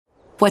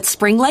What's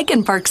spring like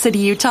in Park City,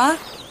 Utah?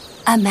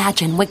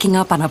 Imagine waking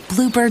up on a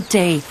bluebird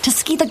day to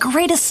ski the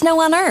greatest snow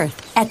on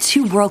Earth at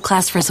 2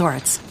 world-class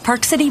resorts,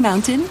 Park City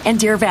Mountain and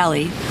Deer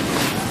Valley.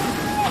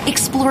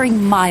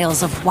 Exploring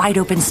miles of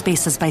wide-open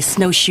spaces by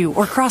snowshoe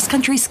or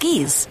cross-country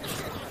skis.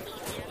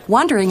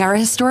 Wandering our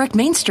historic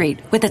Main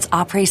Street with its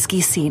après ski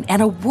scene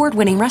and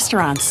award-winning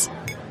restaurants.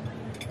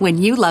 When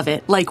you love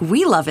it like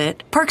we love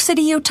it, Park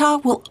City, Utah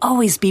will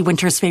always be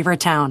winter's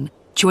favorite town.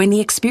 Join the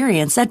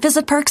experience at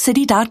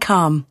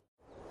visitparkcity.com.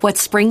 What's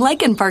spring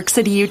like in Park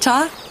City,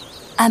 Utah?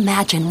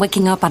 Imagine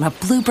waking up on a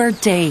bluebird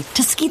day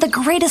to ski the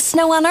greatest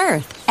snow on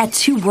Earth at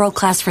 2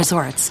 world-class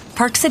resorts,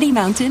 Park City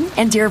Mountain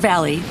and Deer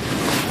Valley.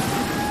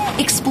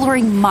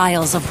 Exploring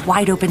miles of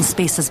wide-open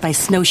spaces by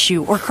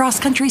snowshoe or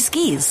cross-country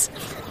skis.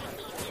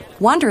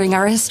 Wandering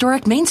our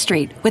historic Main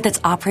Street with its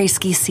après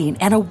ski scene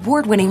and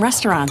award-winning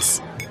restaurants.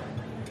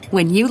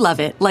 When you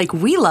love it like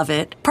we love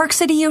it, Park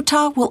City,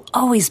 Utah will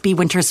always be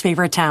winter's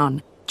favorite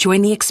town.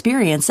 Join the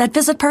experience at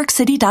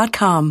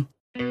visitparkcity.com.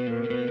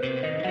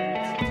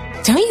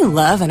 Don't you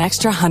love an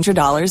extra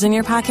 $100 in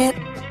your pocket?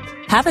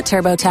 Have a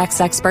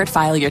TurboTax expert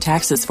file your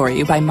taxes for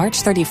you by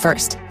March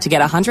 31st to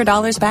get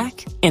 $100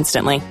 back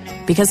instantly.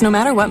 Because no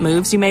matter what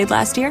moves you made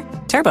last year,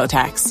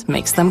 TurboTax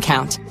makes them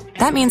count.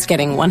 That means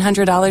getting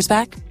 $100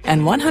 back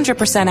and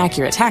 100%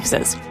 accurate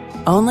taxes,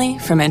 only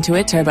from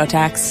Intuit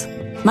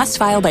TurboTax. Must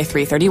file by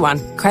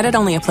 3/31. Credit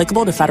only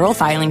applicable to federal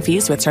filing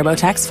fees with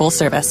TurboTax full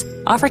service.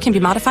 Offer can be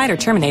modified or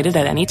terminated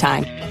at any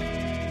time.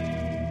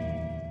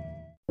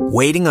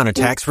 Waiting on a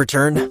tax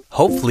return?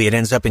 Hopefully it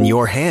ends up in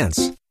your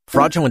hands.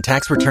 Fraudulent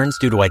tax returns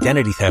due to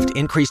identity theft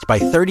increased by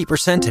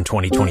 30% in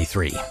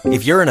 2023.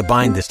 If you're in a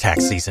bind this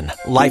tax season,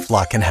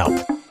 LifeLock can help.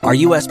 Our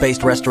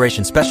U.S.-based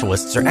restoration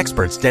specialists are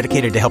experts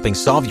dedicated to helping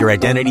solve your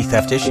identity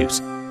theft issues.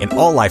 And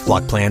all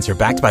LifeLock plans are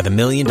backed by the $1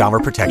 Million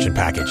Protection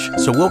Package.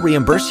 So we'll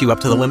reimburse you up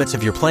to the limits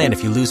of your plan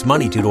if you lose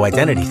money due to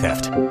identity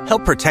theft.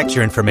 Help protect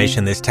your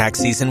information this tax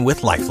season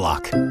with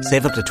LifeLock.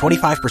 Save up to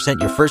 25%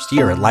 your first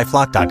year at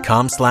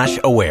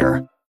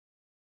LifeLock.com/aware.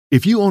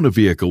 If you own a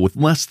vehicle with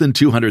less than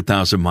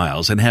 200,000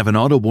 miles and have an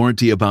auto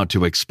warranty about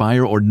to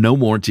expire or no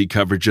warranty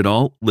coverage at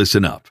all,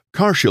 listen up.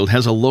 CarShield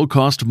has a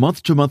low-cost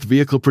month-to-month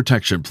vehicle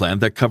protection plan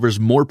that covers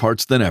more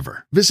parts than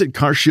ever. Visit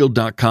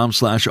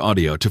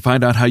carshield.com/audio to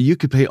find out how you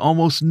could pay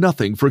almost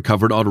nothing for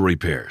covered auto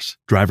repairs.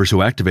 Drivers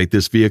who activate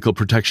this vehicle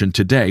protection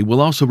today will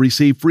also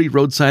receive free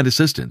roadside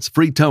assistance,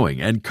 free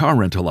towing, and car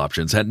rental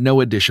options at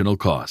no additional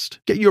cost.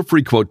 Get your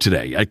free quote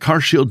today at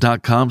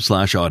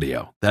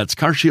carshield.com/audio. That's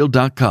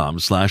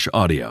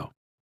carshield.com/audio.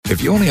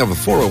 If you only have a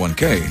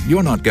 401k,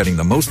 you're not getting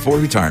the most for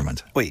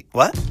retirement. Wait,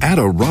 what? Add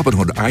a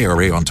Robinhood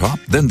IRA on top,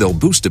 then they'll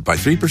boost it by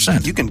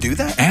 3%. You can do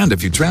that? And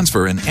if you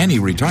transfer in any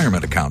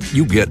retirement account,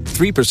 you get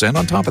 3%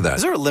 on top of that.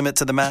 Is there a limit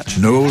to the match?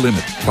 No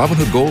limit.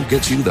 Robinhood Gold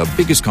gets you the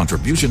biggest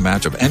contribution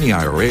match of any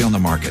IRA on the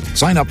market.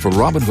 Sign up for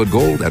Robinhood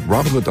Gold at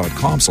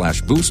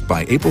Robinhood.com/boost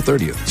by April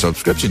 30th.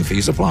 Subscription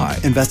fees apply.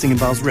 Investing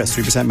involves risk.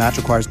 3% match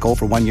requires gold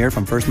for 1 year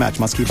from first match.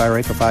 Must keep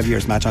IRA for 5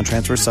 years. Match on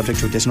transfers subject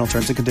to additional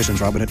terms and conditions.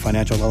 Robinhood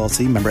Financial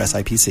LLC, member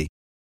SIPC.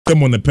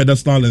 Them on the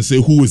pedestal and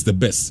say who is the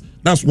best.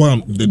 That's why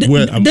I'm.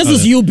 This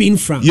is you being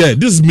frank. Yeah,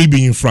 this is me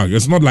being frank.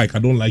 It's not like I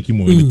don't like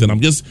him or anything.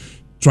 I'm just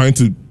trying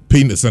to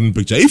paint a certain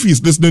picture. If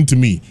he's listening to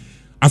me,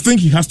 I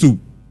think he has to,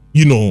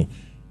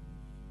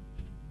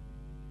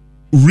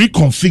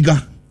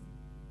 reconfigure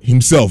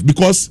himself,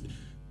 because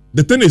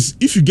the thing is,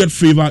 if you get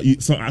favor,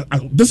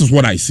 this is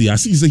what I see. I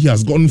see he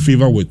has gotten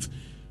favor with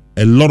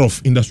a lot of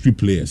industry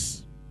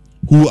players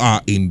who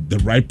are in the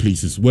right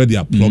places, where they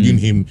are plugging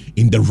him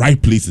in the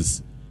right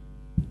places.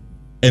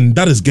 And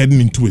that is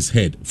getting into his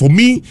head. For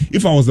me,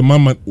 if I was the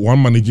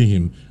one managing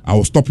him, I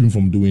would stop him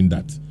from doing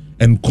that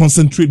and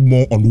concentrate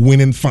more on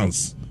winning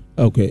fans.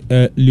 Okay,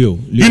 Leo.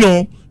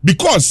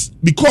 Because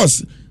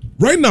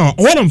right now,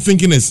 what I'm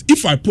thinking is,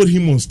 if I put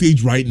him on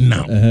stage right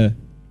now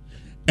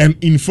and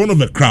in front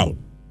of a crowd,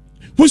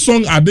 which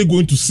song are they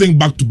going to sing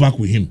back to back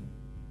with him?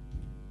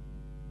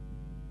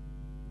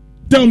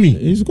 Tell me.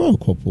 He's got a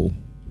couple.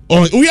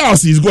 Oh,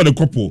 yes, he's got a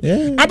couple.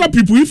 Yeah. Other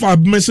people, if I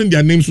mention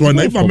their names right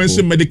now, if I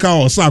mention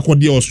Medical or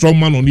Sarkodie or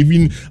Strongman, or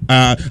even,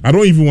 I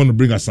don't even want to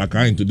bring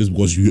Asaka into this,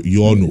 because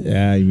you all know.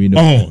 Yeah, we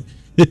know.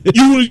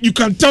 You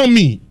can tell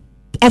me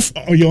off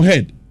on your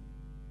head.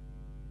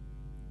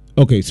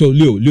 Okay, so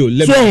Leo,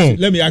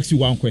 let me ask you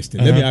one question.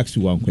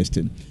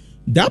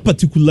 That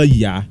particular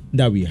year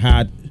that we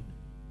had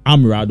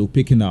Amerado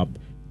picking up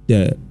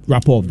the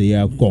Rapper of the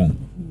Year gong,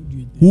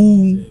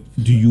 who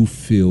do you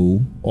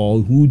feel,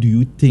 or who do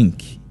you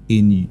think,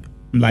 in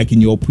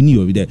your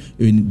opinion,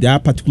 in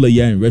that particular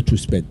year, in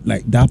retrospect,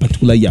 like that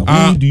particular year,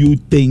 who do you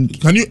think?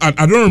 Can you?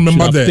 I don't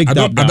remember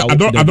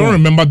I don't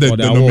remember the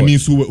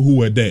nominees who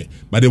were there,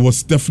 but it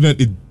was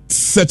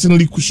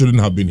certainly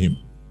shouldn't have been him.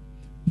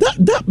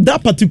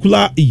 That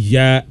particular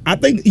year, I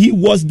think he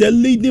was the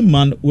leading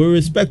man with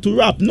respect to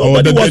rap.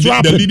 Nobody was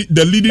rapping.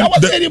 The leading. There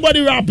wasn't anybody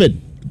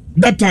rapping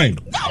that time.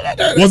 No.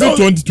 Was it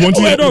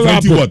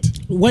 2020 what?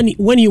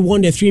 When he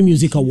won the 3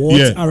 Music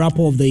Awards, a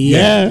rapper of the year.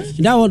 Yeah.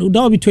 That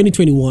would be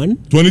 2021.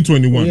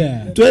 2021.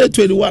 Yeah.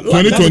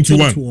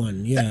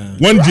 2021. Yeah.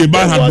 When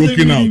J-Bad had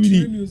broken out.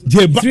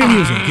 J-Bad. 3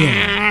 Music,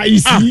 yeah. You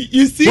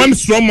see. When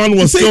Strongman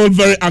was still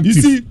very active.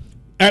 You see.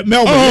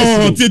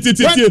 Melvin.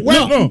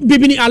 No.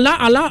 Bibini Allah.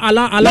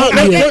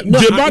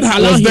 J-Bad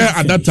was there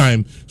at that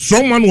time.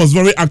 Strongman was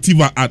very active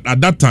at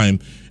that time.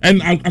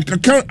 And I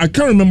can't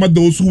remember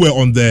those who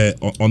were in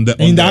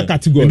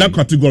that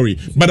category.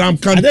 But I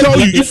can tell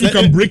you, if you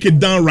can break it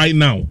down right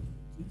now,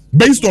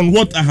 based on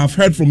what I have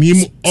heard from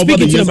him over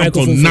the years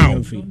until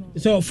now.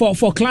 So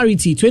for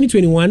clarity,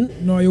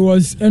 2021. No, it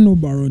was Eno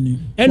Baroni.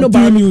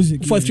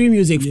 Music for 3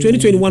 Music.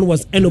 2021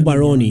 was Eno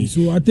Baroni.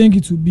 So I think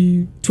it will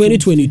be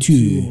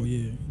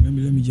 2022.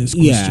 Let me just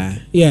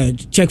question. Yeah.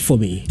 Check for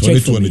me.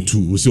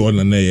 2022. We see on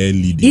the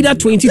lead. Either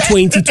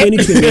 2020,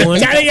 2021.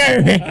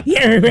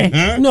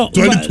 No,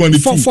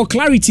 2022. For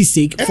clarity's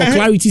sake,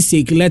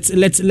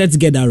 let's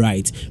get that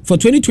right. For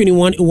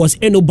 2021, it was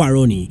Eno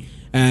Baroni.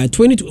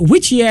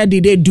 Which year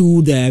did they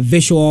do the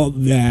visual?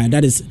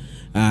 That is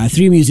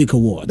 3 Music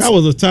Awards. That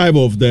was the time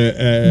of the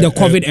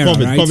COVID era,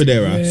 right? COVID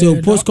era.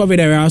 So post-COVID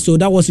era. So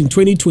that was in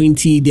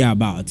 2020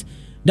 thereabout.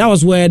 That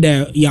was where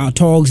the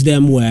Talks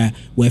them were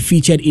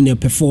featured in a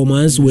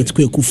performance with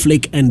Kweku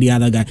Flake and the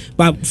other guy.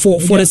 But for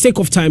the sake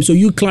of time, so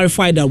you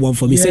clarify that one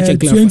for me.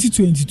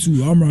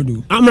 2022,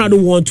 Amerado.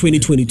 Amerado won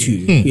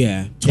 2022.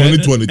 Yeah,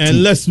 2022.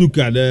 And let's look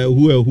at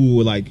who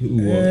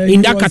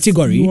in that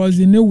category. He was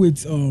in it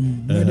with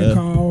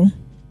Medical,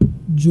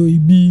 Joey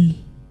B.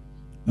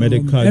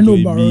 Eno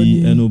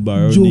Baroni,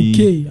 Joe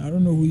K. I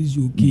don't know who is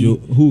Joe K.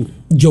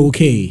 Joe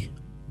K.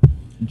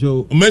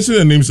 Mention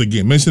the names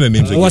again.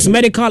 It was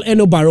Medical,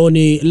 Eno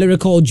Baroni,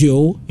 Lyrical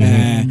Joe,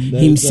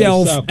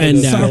 himself, and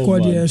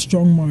Sarkodie,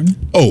 Strongman.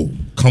 Oh,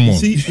 come on.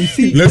 You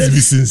see, let's be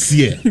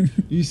sincere.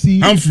 You see,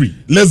 Humphrey,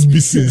 let's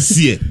be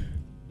sincere.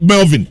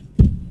 Melvin,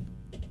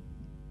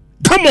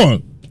 come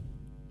on.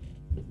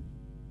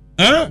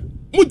 Huh?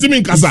 No, but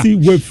the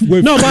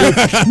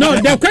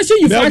question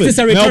you've asked is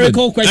a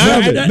rhetorical question.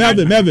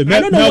 Melvin,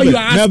 I don't know what you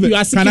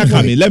asked. Can I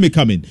come in? Let me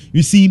come in.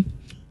 You see,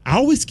 I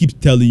always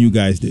keep telling you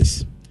guys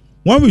this.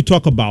 When we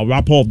talk about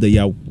Rapper of the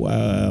Year,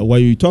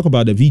 when you talk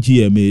about the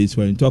VGMAs,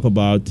 when you talk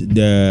about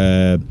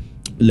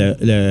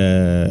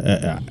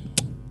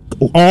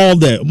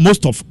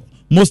most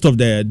of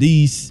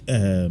these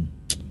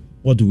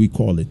what do we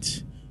call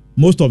it?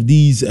 Most of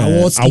these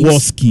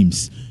award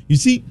schemes. You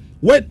see,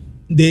 when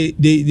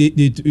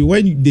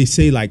when they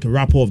say like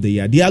Rapper of the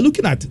Year, they are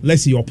looking at,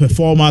 let's say, your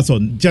performance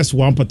on just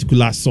one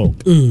particular song.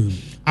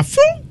 I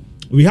feel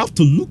we have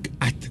to look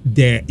at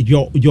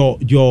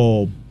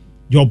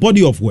your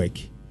body of work,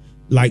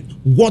 like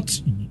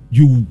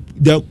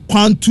the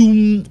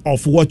quantum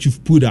of what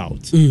you've put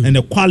out, and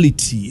the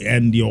quality,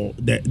 and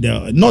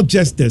the not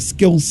just the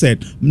skill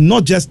set,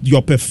 not just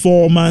your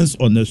performance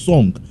on the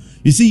song.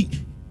 You see,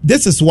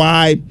 this is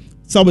why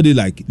somebody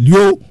like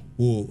Leo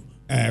will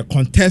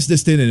contest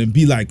this thing and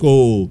be like,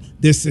 oh,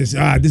 this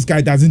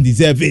guy doesn't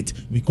deserve it,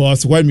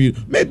 because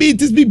maybe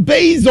it is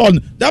based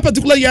on that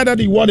particular year that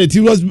he won it.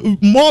 It was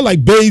more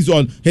like based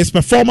on his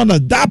performance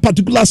on that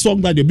particular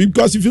song that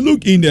because if you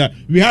look in there,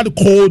 we had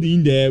Cold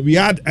in there, we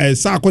had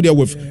Sarko there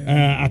with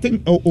I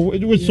think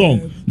which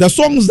song? The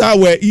songs that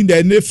were in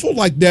there, and they feel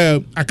like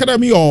the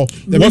Academy or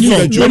the what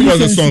song? What was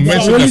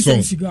the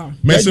song?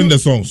 Mention the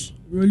songs.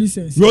 Rollies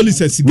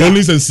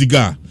and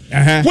Cigar.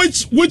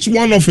 Which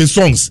one of his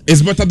songs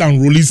is better than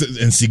Rollies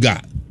and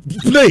Cigar?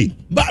 Play.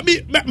 But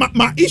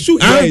my issue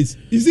is,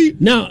 you see,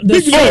 now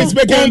the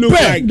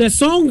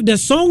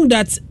song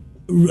that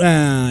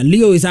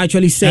Leo is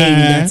actually saying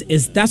that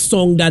is that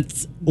song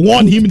that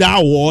won him the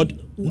award.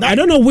 I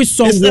don't know which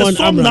song won.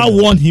 That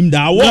won him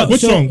the award.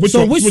 Which song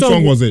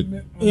was it?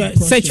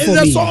 Search for me.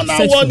 It's the song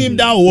that won him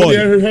the award.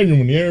 And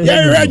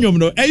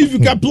if you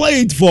can play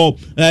it for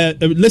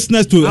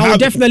listeners to I'll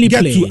definitely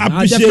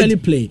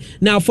play.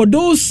 Now, for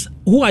those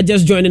who are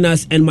just joining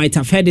us and might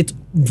have heard it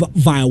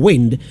via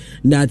wind,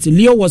 that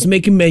Leo was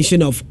making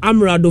mention of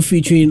Amerado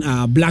featuring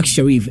Black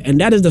Sharif, and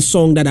that is the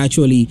song that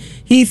actually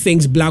he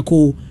thinks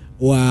Blacko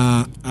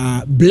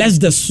bless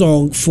the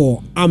song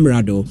for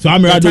Amerado. So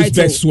Amerado's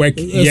best work.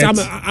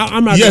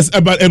 Yes,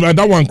 but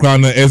that one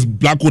crown is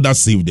Blacko that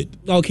saved it.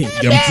 Okay,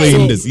 I'm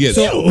saying this. Yes.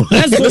 So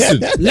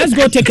let's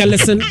go take a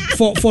listen.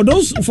 For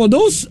those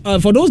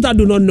that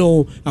do not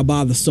know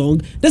about the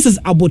song, this is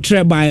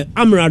Abotre by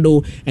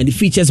Amerado, and it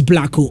features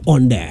Blacko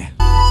on there.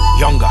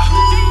 Younger.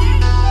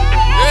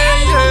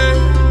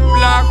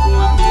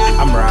 Blacko.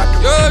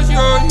 Amerado.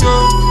 Yo.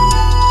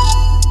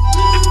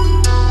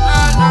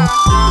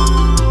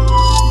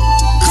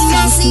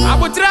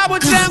 Abutre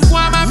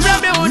kwa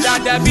maframe onda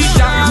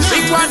debita.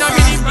 Ikwana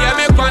mini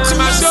me kwanti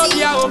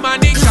mashobia o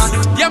manika.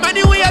 Ya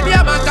mani we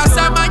bia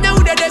makasa manya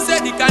ude de se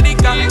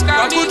dikanika.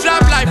 Abutre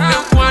life me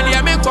kwani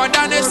me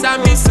kwanda ne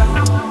samisa.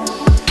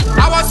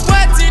 I was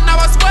working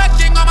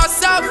on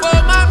myself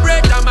for my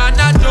break and my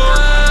nato.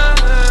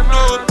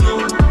 No.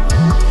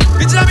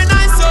 Bitch me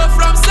nice so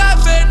from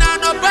 7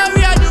 and no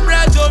bury you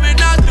bread to me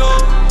nato.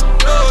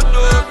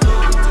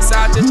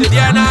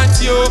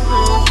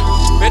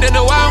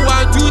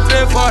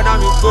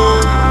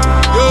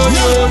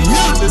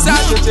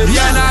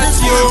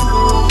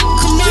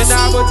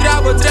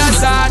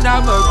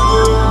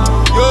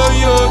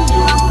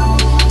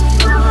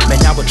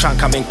 Menya bo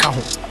tranka me nka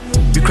ho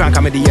bi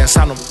kranka me de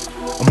yensa no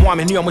omo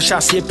ame ni omo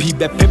hyase pi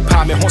be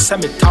pepa me ho se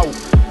me taw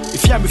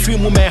if ya me free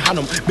mu me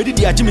hanom me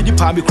di agi me di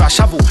pa me crash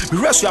avo me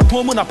resu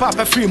apon mu na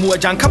papa free mu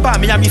ajanka ba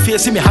me ya me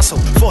face me hustle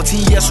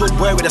 14 years old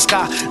boy with a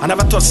scar I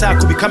never thought say I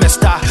could become a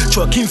star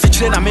choking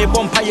feature na me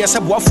bomb pa yes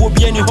boafo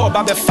bi ani ho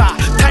ba be fa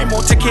time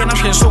o take na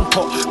hwen so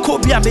nko ko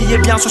bi a be ye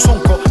bi anso so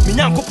nko me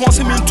nyankopon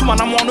se me ntuma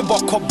na mo no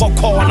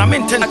bokko na me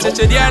ntento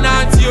cheche dia na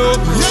antio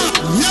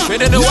me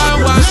de 1 1 2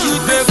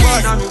 3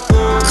 4 na me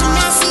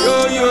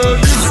yo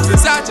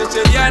sa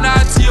cheche dia na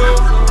antio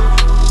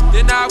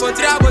then I go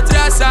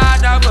try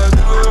sana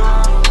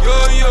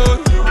yo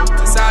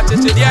sa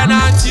cheche dia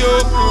na antio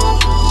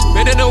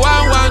me de 1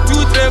 1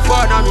 2 3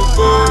 4 na me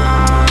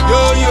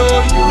yo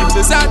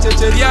sa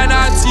cheche dia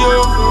na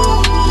antio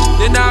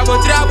then I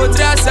go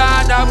try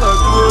sana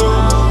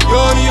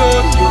yo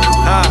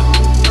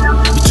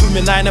between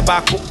me nine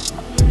back.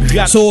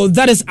 So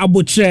that is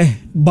Abutre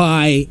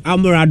by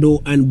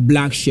Amerado and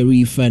Black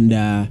Sherif, and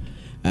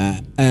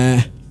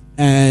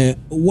I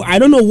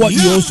don't know what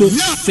you also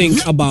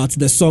think about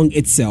the song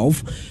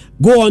itself.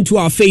 Go on to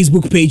our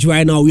Facebook page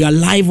right now. We are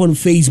live on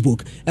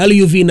Facebook,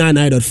 LUV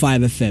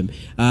 99.5 FM.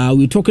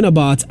 We're talking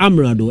about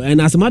Amerado, and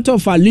as a matter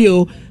of fact,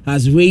 Leo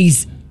has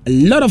raised a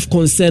lot of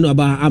concern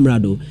about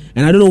Amerado,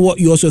 and I don't know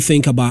what you also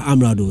think about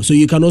Amerado. So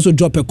you can also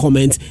drop a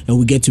comment, and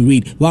we get to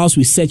read whilst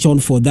we search on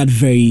for that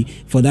very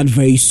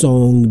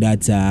song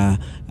that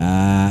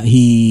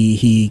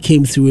he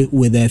came through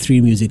with the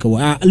 3 Music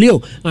Awards.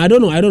 Leo, I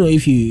don't know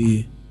if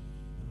you.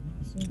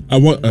 I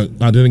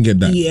didn't get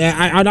that. Yeah,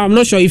 I'm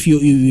not sure if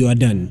you are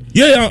done.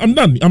 Yeah, I'm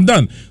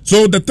done.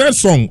 So the third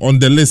song on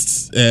the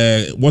list,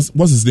 what's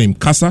his name?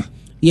 Casa.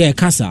 Yeah,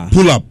 Casa.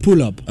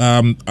 Pull up.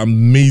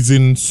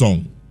 Amazing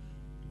song.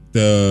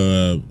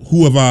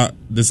 Whoever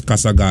this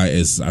Casa guy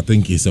is, I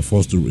think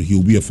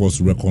he'll be a force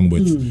to reckon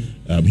with.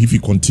 If he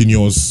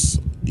continues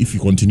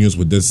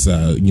with this,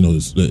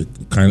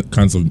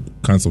 kinds of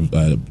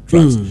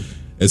tracks.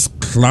 It's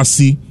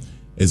classy,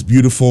 it's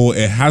beautiful,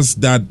 it has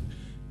that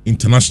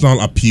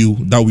international appeal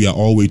that we are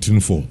all waiting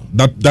for.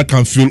 That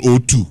can feel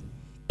O2.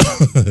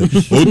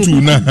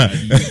 O2 now.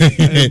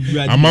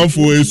 I'm out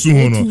for it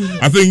soon.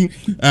 I think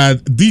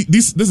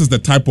this is the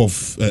type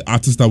of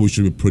artist that we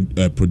should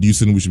be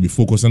producing. We should be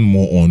focusing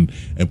more on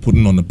and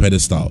putting on the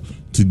pedestal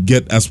to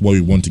get us where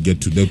we want to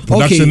get to. The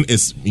production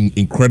is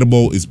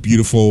incredible. It's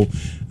beautiful.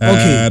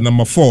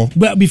 Number 4.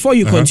 But before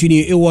you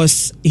continue,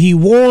 he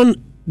won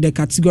the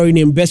category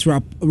named Best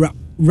Rap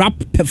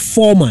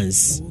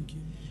Performance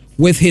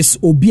with his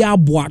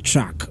Obiabwa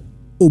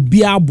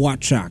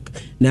track.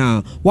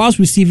 Now, whilst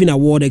receiving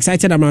award,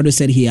 Excited Amerado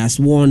said he has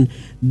won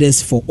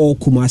this for all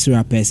Kumasi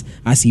rappers,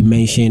 as he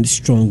mentioned,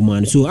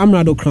 Strongman. So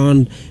Amerado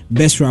crowned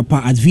Best Rapper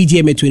at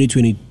VGMA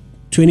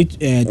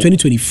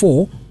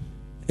 2024.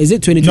 Is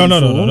it 2024?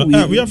 No.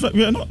 We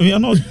are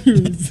not.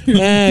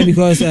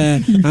 Because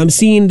I'm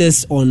seeing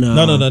this on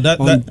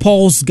on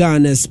Pulse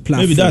Ghana's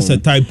platform. Maybe that's a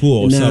typo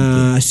or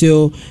something.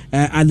 So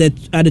at the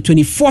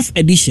 24th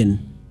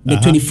edition. The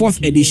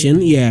 24th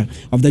edition,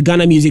 of the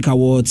Ghana Music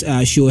Awards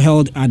show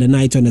held at the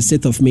night on the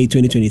 6th of May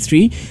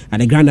 2023 at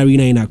the Grand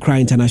Arena in Accra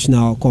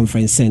International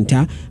Conference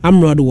Center.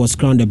 Amerado was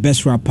crowned the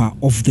Best Rapper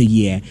of the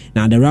Year.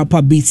 Now, the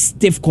rapper beat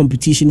stiff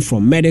competition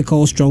from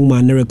Medical,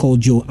 Strongman, Lyrical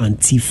Joe, and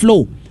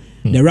T-Flow.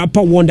 The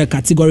rapper won the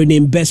category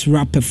named Best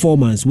Rap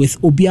Performance with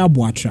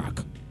Obiabwa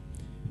track.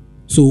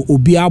 So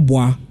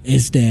Obiabwa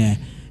is the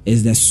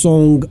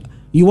song.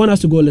 You want us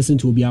to go listen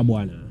to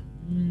Obiabwa now?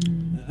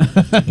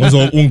 It's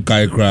not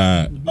like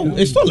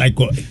it's not like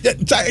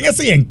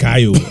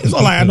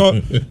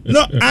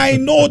I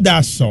know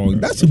that song.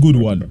 That's a good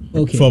one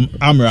from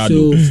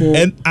Amerado.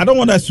 And I don't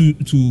want us to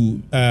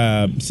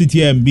sit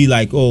here and be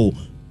like,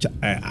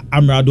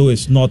 Amerado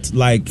is not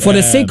like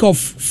for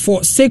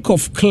sake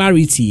of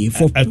clarity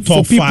for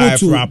top people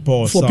 5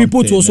 rapper for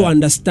people to also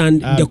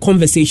understand the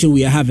conversation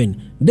we are having.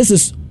 This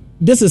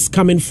is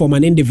coming from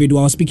an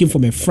individual speaking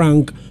from a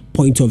frank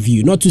point of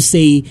view, not to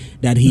say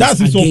that that's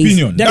his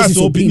opinion. That's his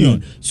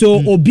opinion. So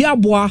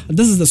Obiabwa,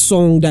 this is the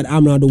song that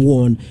Amerado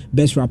won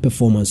Best Rap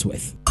Performance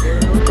with.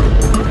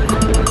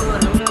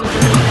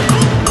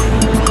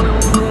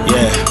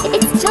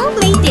 It's so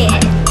bladed.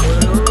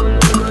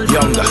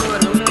 Younger.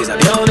 Is that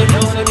the only?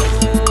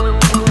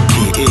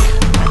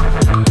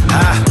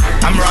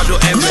 Amerado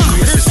every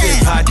year the same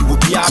party will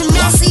be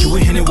Abwa. You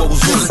ain't hear what was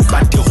wrong,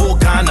 but the whole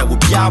Ghana will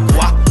be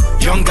Abwa.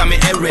 Younger me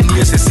every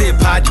year the same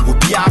party will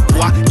be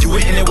Abwa. You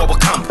ain't hear what will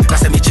come.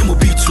 That's a me will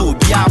be to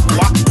be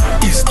Abwa.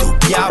 East to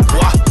be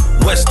Abwa.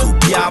 West to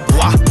be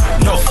Abwa.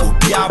 North to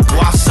be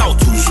Abwa. South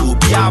to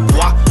be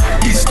Abwa.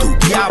 East to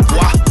be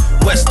Abwa.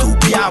 West to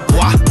be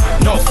Abwa.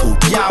 North to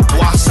be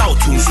Abwa. South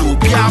to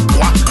be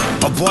Abwa.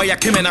 A boy I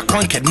came in a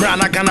conquered.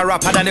 Mrana Ghana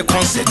rapper than a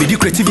concert. With the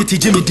creativity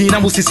Jimmy Dean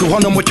and Musisi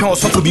one more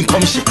chance of being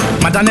come shit.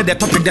 Madame the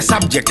topic the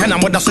subject and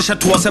I'm what the social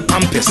towards a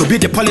pampas. So be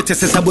the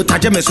politics is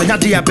sabotage me so now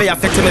they are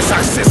affecting my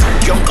success.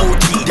 Young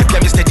OG, the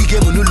Mr. D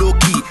game no low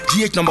key.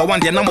 GH number 1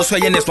 the number so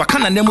yenes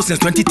wakana nemu since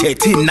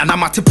 2013 na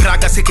namate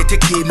praga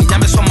seketeke mi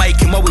nyame so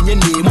mike mo wenye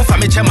ni mo fa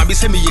me chema bi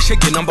se me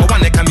yeshege number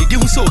 1 e ka me di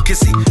hu so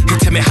kesi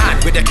hit me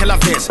hard with the killer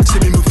verse se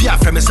me move ya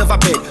from a silver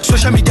bed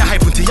social media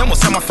hype until yamo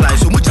summer fly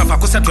so much of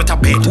akosa Twitter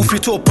bed wo free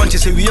to punch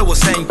say we was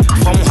saying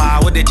from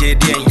how the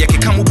JD ye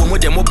ke ka mo bomo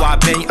dem bo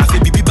aben afi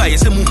bibi ba ye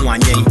se mu hu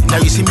anyen now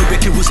you see me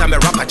break who's am a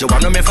rapper je wa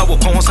no me fa wo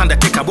kon san the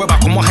take a boy ba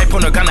komo hype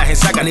on Ghana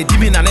hensaga ne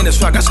dimi na ne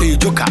swagger so you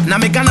joker na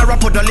me Ghana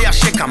rapper dole a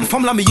shake am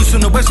from la me used to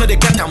know where so they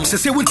get am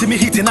say won't me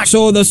hitting.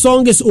 So the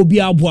song is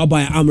Obiabua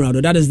by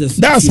Amerado.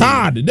 That's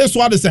hard. This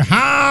one is a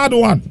hard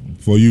one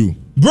for you,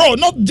 bro.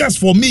 Not just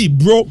for me,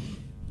 bro,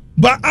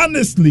 but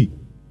honestly,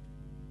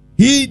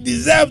 he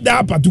deserved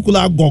that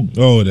particular gong.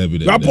 Oh,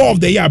 rapper of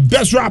the year,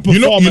 best rapper. You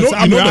know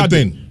the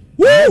thing.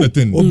 Woo! The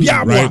thing,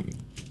 right?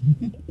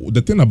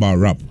 The thing about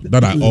rap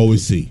that I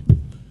always say,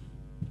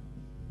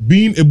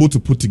 being able to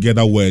put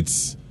together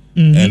words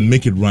and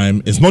make it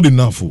rhyme is not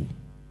enough.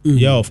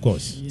 Yeah, of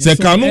course. Some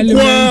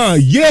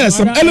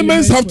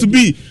elements have to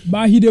be.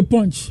 But he the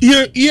punch.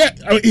 Yeah,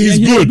 he's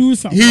good.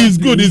 He's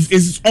good.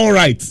 It's all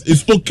right.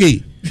 It's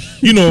okay.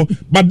 You know,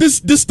 but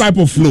this type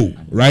of flow,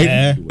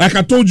 right? Like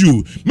I told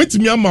you, meet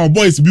me and my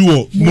boys be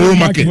more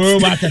market.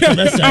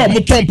 I'm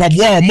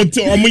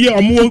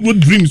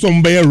dream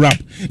some bear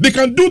rap. They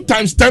can do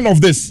times 10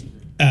 of this.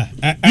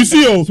 You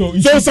see,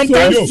 so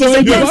sometimes it's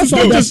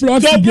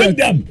bring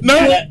them. No,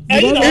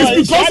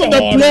 it's because of the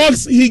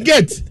plugs he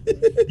gets.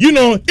 You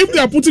know, if they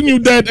are putting you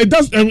there, it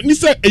does. There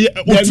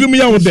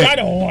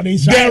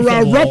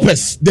are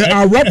rappers.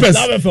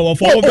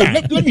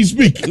 Let me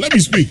speak.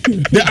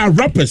 There are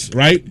rappers,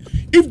 right?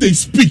 If they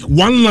speak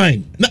one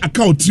line, I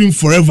can't tune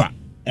forever.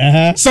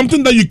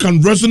 Something that you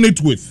can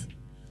resonate with,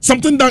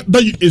 something that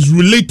is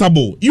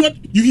relatable. You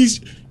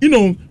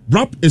know,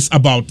 rap is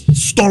about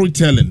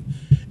storytelling.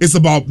 It's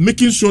about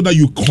making sure that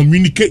you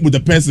communicate with the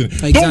person.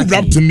 Exactly. Don't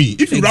rap to me.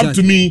 If you rap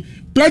to me,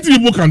 plenty of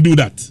people can do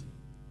that.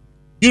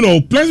 You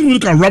know, plenty of people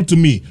can rap to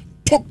me.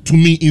 Talk to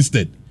me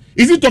instead.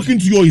 Is he talking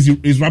to you or is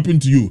he rapping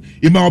to you?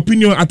 In my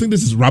opinion, I think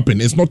this is rapping.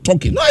 It's not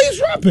talking. No,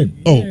 he's rapping.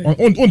 Oh,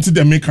 on to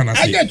the main kind of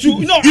I get you.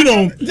 No, you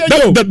know,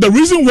 the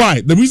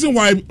reason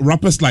why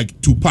rappers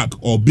like Tupac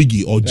or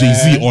Biggie or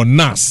Jay-Z or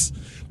Nas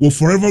will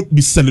forever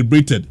be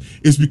celebrated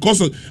is because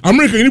of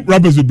American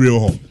rappers will be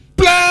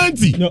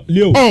plenty. No,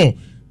 Leo. Oh.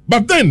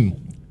 But then,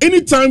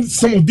 anytime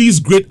some of these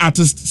great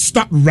artists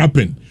start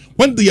rapping,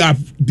 when they are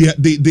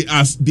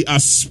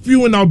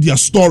spewing out their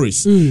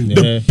stories,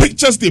 the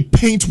pictures they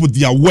paint with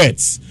their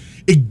words,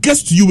 it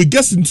gets to you, it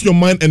gets into your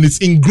mind, and it's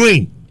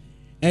ingrained.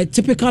 A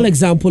typical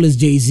example is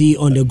Jay-Z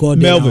on the God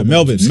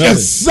Melvin.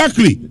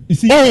 Exactly. You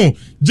see,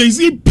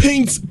 Jay-Z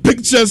paints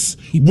pictures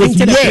with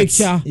words.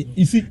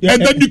 You see,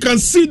 and then you can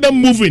see them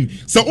moving.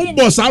 So,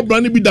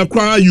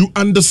 you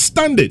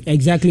understand it.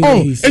 Exactly.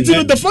 And you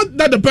know the fact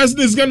that the person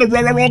is going to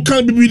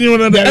can't be big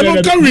Leo. And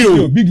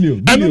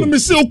then me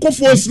say, "Oko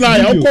for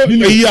slide,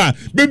 You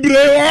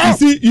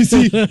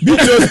see, Big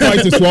Leo's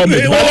point is wrong.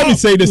 Let me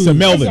say this to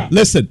Melvin.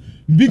 Listen,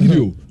 Big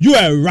Leo, you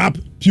are a rap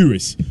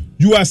purist.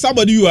 You are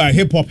somebody who are a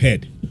hip hop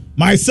head.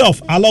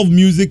 Myself, I love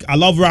music. I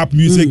love rap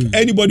music.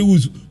 Anybody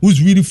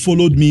who's really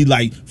followed me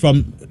like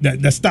from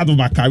the start of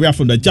my career,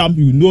 from the jump,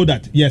 you know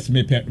that yes,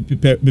 me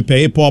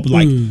hip hop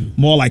like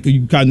more like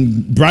you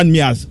can brand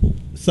me as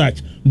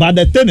such. But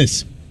the thing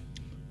is,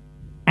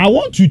 I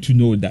want you to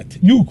know that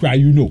you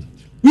know.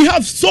 We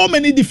have so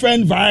many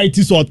different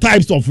varieties or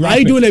types of rap. Are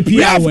you doing a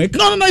PR work?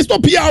 No, it's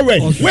not PR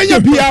work. Okay. When you're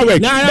PR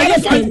work,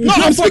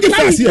 I'm speaking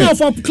fast here. No,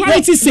 for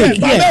clarity's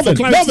sake.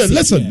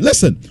 Melvin,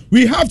 listen.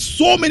 We have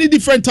so many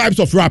different types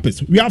of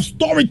rappers. We have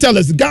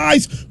storytellers,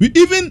 guys.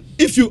 Even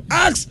if you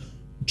ask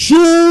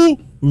true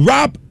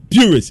rap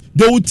purists,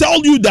 they will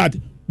tell you that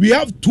we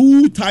have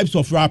two types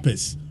of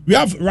rappers. We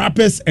have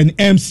rappers and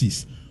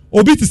MCs.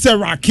 Obi to say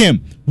Rakim.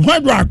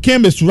 When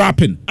Rakim is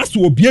rapping, as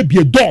to Obi a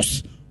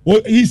dos.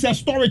 He's a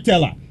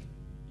storyteller.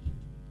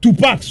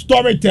 Tupac,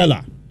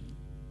 storyteller.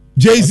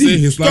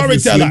 Jay-Z,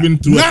 storyteller.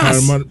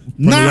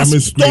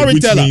 Nas,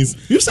 storyteller.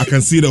 I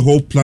can see the whole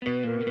plan.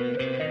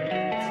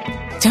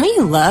 Don't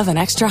you love an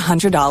extra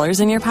 $100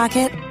 in your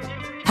pocket?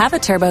 Have a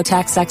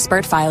TurboTax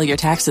expert file your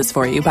taxes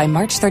for you by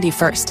March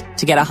 31st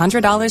to get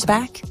 $100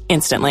 back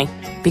instantly.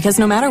 Because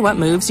no matter what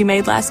moves you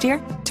made last year,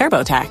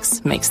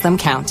 TurboTax makes them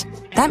count.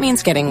 That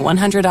means getting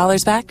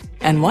 $100 back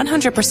and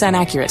 100%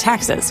 accurate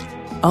taxes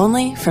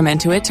only from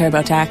Intuit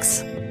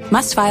TurboTax.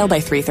 Must file by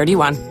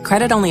 3/31.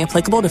 Credit only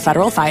applicable to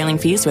federal filing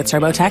fees with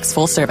TurboTax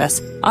full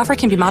service. Offer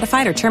can be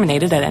modified or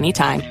terminated at any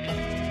time.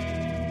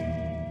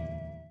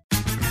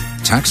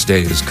 Tax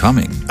day is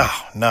coming.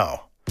 Oh,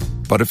 no.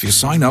 But if you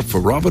sign up for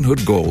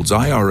Robinhood Gold's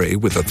IRA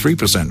with a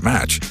 3%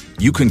 match,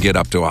 you can get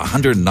up to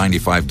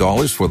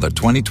 $195 for the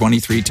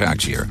 2023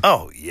 tax year.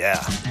 Oh,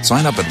 yeah.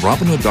 Sign up at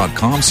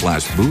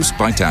Robinhood.com/boost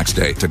by tax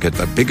day to get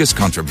the biggest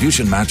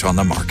contribution match on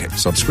the market.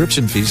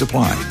 Subscription fees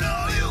apply.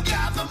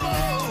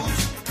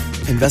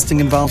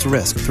 Investing involves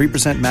risk.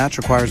 3% match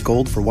requires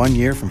gold for 1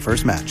 year from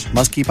first match.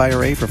 Must keep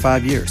IRA for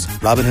 5 years.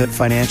 Robinhood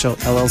Financial,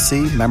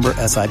 LLC, member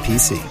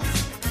SIPC.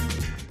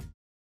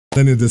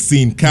 Then is the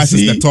scene. Cash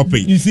is the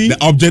topic. You see? The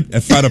object,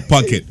 a father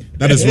pocket.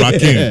 That is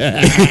Rakim.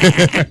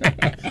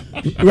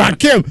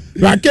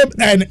 Rakim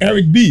and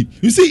Eric B.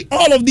 You see,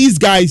 all of these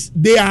guys,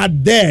 they are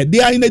there.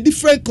 They are in a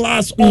different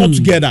class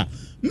altogether.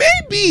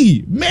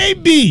 Maybe.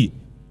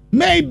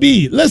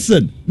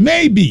 Listen,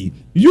 maybe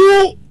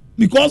you,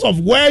 because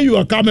of where you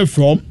are coming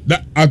from.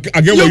 I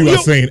get what you are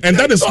saying. And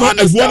that is not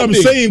what I'm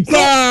saying. No.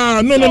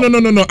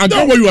 I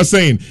get what you are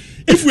saying.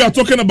 If we are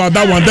talking about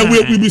that one, then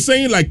we'll be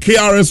saying like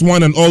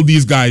KRS-One and all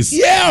these guys.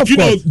 Yeah, of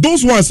course.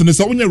 Those ones in the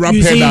when you rap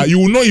header, you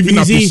will not even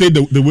appreciate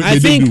the way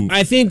they do.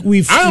 I think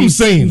we've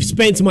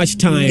spent much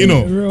time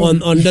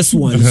on this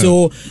one.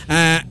 So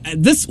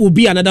this will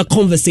be another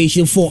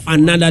conversation for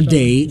another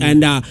day,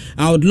 and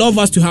I would love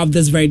us to have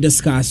this very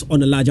discussed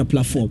on a larger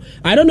platform.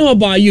 I don't know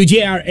about you,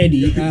 JR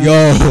Eddie.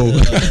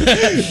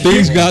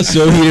 Things got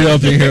so heated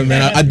up in here,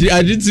 man. I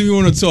didn't even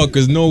want to talk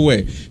because no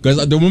way. Because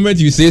at the moment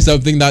you say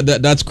something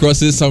that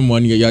crosses someone,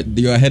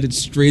 you're headed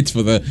straight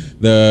for the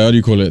what do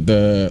you call it,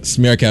 the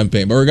smear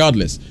campaign. But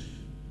regardless,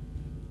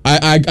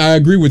 I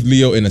agree with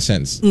Leo in a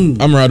sense.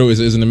 Amerado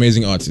is an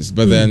amazing artist,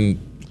 but then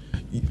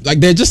like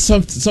there's just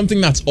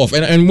something that's off.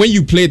 And when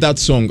you play that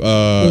song,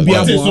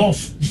 what is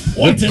off?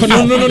 No.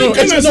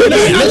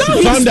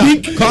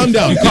 Calm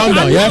down.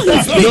 Yeah.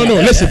 No.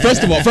 Listen.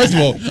 First of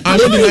all, I'm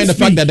not denying the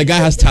fact that the guy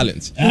has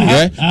talent.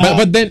 Yeah.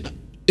 But then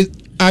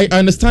I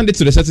understand it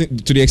to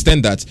the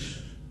extent that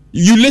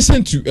you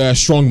listen to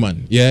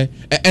Strongman, yeah,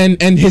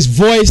 and his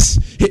voice,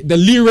 the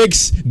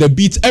lyrics, the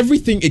beats,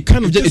 everything. It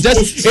kind of just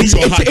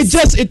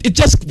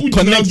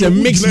connects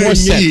and makes more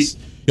sense.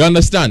 You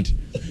understand?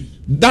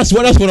 That's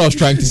what I was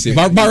trying to say.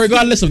 But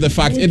regardless of the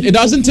fact, it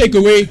doesn't take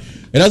away.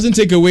 It doesn't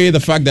take away the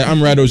fact that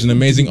Amerado is an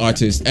amazing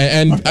artist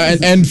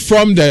and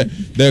from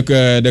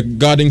the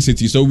Garden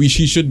City, so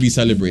she should be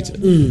celebrated.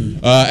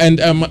 And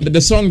the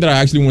song that I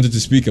actually wanted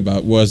to speak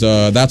about was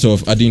that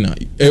of Adina.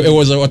 It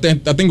was I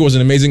think it was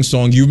an amazing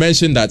song. You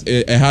mentioned that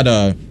it had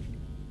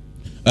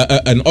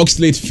an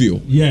Oxlade feel.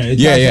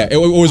 It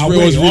was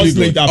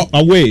really good.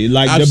 Away,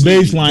 like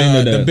absolutely.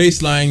 The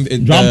bass line,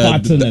 drum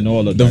pattern and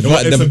all of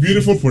that. It's a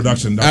beautiful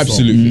production.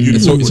 Absolutely.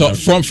 So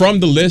from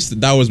the list,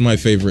 that was my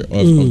favorite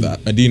of that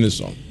Adina's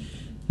song.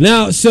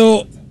 Now,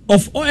 so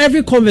of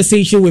every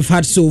conversation we've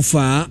had so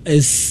far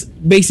is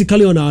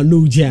basically on our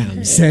new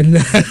jams, and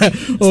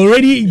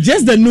already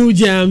just the new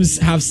jams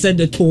have set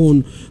the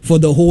tone for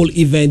the whole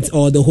event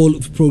or the whole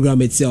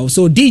program itself.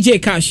 So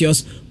DJ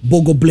Cassius,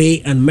 Bogo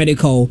Blay and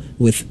Medical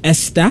with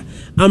Esther,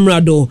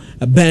 Amerado,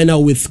 Banner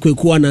with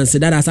Kweku Anansi.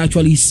 That has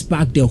actually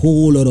sparked a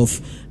whole lot of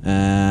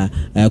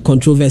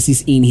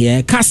controversies in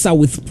here. Kasa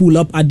with Pull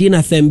Up, Adina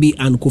Thembi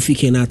and Kofi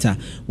Kenata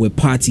with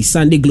Party,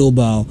 Sunday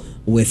Global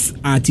with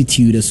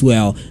Attitude as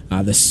well.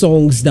 The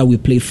songs that we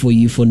played for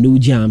you for new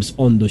jams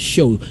on the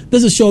show.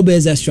 This is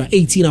Showbiz Extra,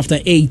 18 after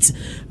 8,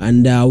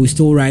 and we're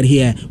still right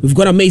here. We've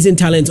got amazing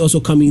talent also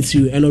coming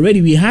through, and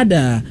already we had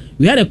a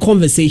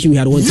conversation we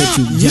had wanted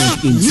to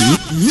jump into.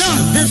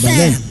 But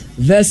then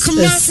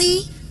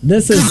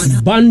this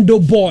is Bando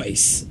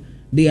Boys.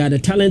 They are the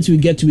talents we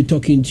get to be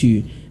talking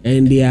to,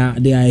 and they are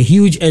a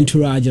huge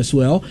entourage as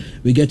well.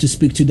 We get to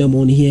speak to them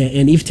on here,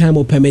 and if time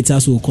will permit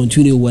us, we'll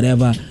continue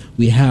whatever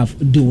we have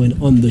doing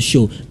on the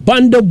show.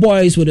 Bando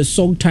Boys with a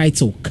song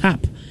title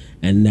Cap,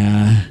 and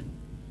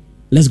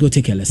let's go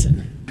take a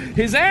listen.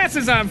 His ass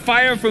is on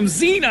fire from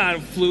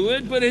xenon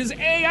fluid, but his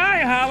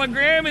AI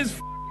hologram is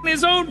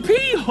his own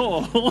pee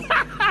hole.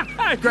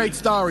 Great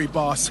story,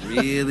 boss.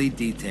 Really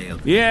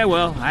detailed. Yeah,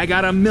 well, I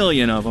got 1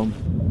 million of them.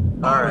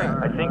 All right,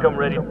 I think I'm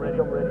ready.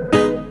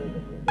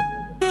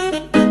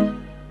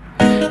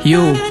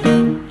 Yo,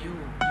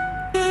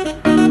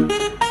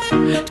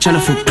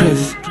 Jennifer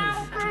Chris.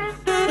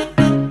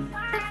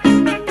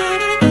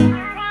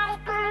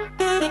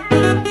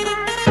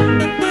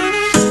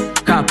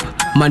 Cap,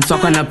 man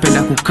talking up in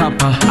the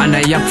kukapa, and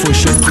I yap for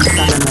sure.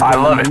 I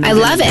love it.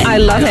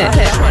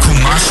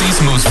 Kumasi's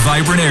most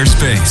vibrant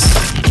airspace.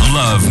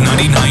 Love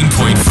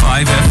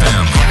 99.5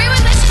 FM.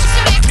 Everyone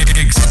listens to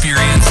me.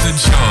 Experience the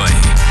joy.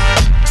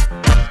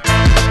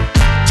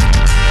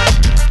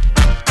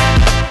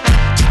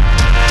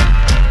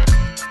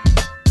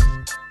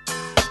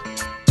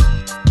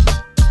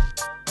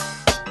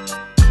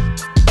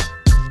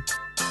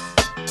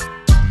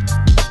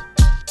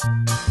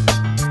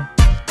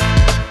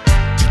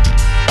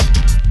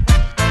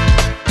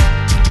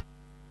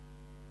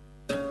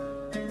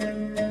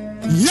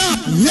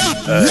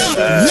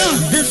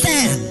 Love the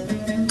fan.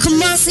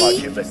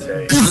 Kumasi, Ghana.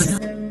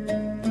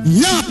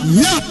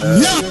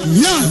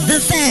 Love the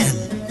fan.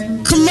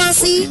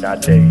 Kumasi,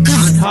 Ghana.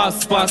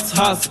 Hotspots.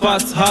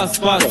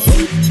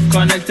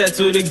 Connected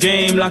to the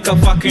game like a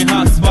fucking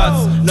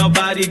hotspot.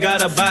 Nobody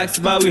got a box,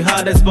 but we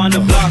hardest on the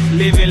block.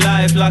 Living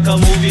life like a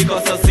movie,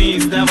 cause the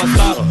scenes never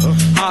stop.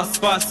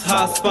 Hotspots.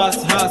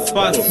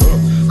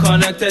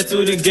 Connected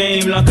to the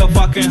game like a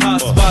fucking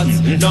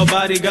hotspot.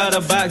 Nobody got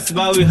a backs,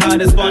 but we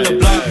hardest on the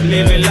block.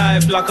 Living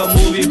life like a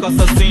movie, cause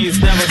the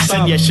scenes never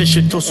stop. Yeah,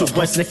 shit, tosu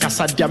boys,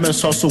 nigga, diamond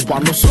sauce,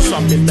 one no so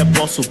I'm in the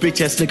boss,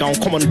 bitches, nigga, on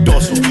common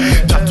dorsal.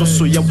 Chato,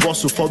 so your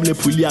boss, formula,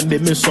 pulia,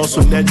 me sauce,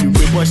 then you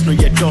boys know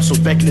your dorsal,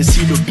 back in the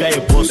sea, the guy,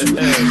 boss.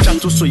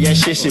 Chato, so yeah,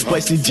 shit,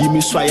 boys, the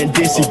Jimmy, sway and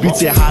Daisy,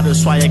 beats it harder,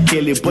 sway and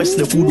kill it, boys,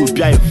 the food will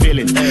be a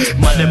feeling.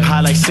 Man, them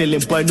high like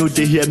sailing, boy, no,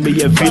 they hear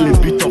me a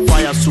feeling, bit of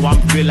fire, so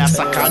I'm real as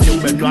I can't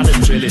do, but not a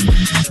drilling.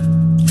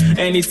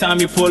 Anytime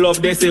you pull up,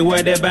 they say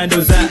where the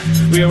bandos at.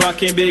 We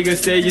rocking bigger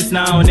stages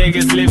now,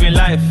 niggas living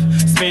life.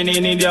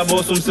 Spinning in their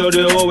bosom, so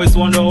they always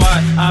wonder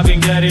why. I've been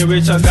getting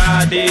rich, I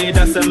got it,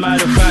 that's a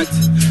matter of fact.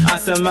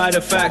 As a matter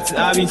of fact,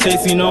 I've been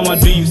chasing all my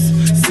dreams.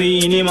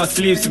 Seeing in my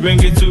sleeps,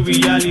 bring it to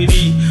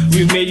reality.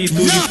 We made it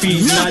through the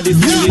feet, now this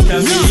music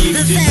can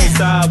believe. This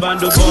is our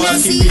bando boy, I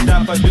keep it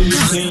up, I do it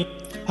clean.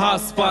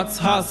 Hot spots,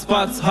 hot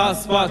spots, hot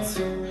spots.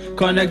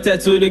 Connected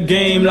to the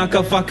game like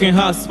a fucking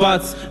hot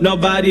spots.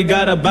 Nobody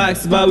got a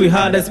backs, but we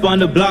hardest on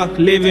the block.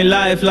 Living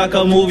life like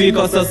a movie,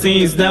 cause the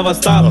scenes never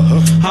stop.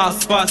 Hot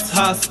spots,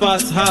 hot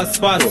spots, hot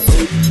spots.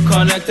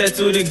 Connected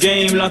to the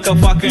game like a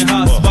fucking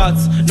hot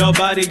spots.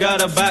 Nobody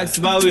got a backs,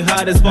 but we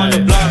hardest on the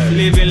block.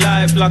 Living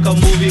life like a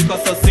movie,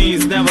 cause the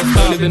scenes never stop.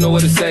 Don't even know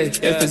what to say.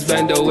 If it's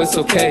bando, it's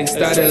okay.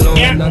 Started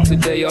long, not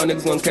today. Y'all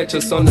niggas gonna catch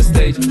us on the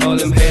stage. All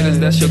them haters,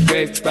 that's your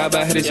grave. Bye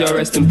bye, haters, y'all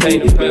rest in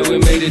pain. Man, we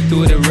made it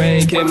through the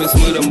rain. Came in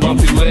smooth and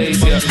bumpy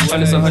ways. Yeah,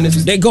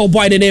 hundreds. They go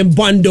by the name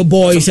Bando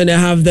Boys, and they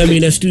have them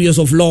in the studios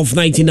of Love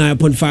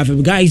 99.5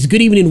 FM. Guys,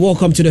 good evening.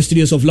 Welcome to the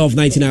studios of Love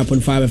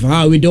 99.5 FM.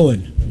 How are we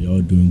doing?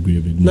 You're doing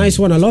great, big man. Nice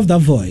one. I love that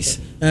voice.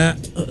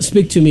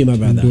 Speak to me, my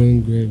brother. I'm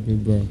doing great,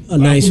 big bro. A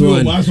nice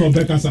one.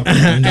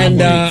 And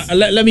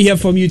let me hear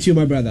from you too,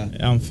 my brother.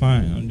 I'm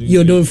fine.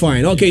 You're doing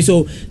fine. Okay,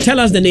 so tell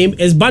us the name.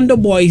 Is Bando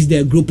Boys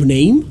the group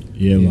name?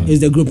 Yeah, man.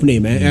 Is the group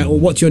name?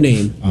 What's your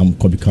name? I'm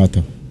Kobe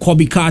Carter.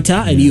 Kobe Carter,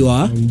 and you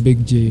are? I'm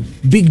Big J.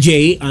 Big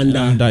J and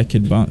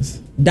Diekid Barnes.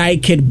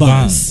 Diekid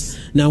Barnes.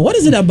 Now, what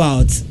is it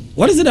about?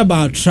 What is it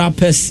about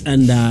trappers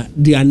and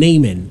their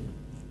naming?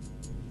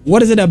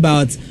 What is it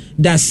about?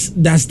 Does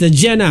the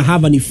genre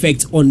have an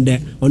effect on the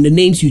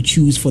names you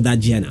choose for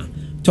that genre?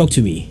 Talk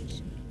to me.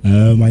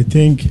 I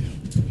think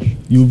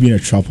you being a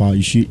trapper,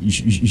 you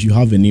should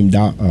have a name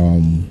that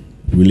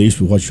relates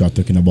with what you are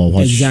talking about,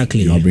 what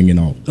exactly you are bringing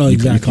out. Oh,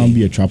 exactly. You can't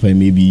be a trapper and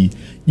maybe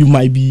you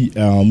might be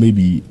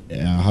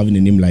having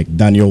a name like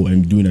Daniel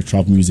and doing a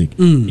trap music.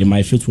 It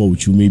might fit well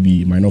with you,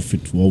 maybe it might not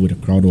fit well with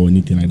the crowd or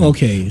anything like that.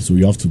 Okay. So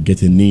you have to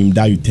get a name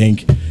that you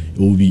think it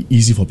will be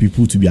easy for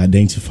people to be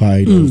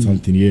identified or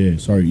something. Yeah,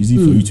 sorry, easy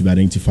for you to be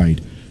identified.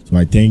 So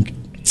I think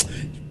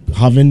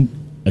having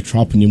a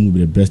trap name will be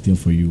the best thing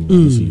for you.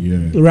 Honestly,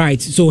 yeah.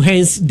 Right. So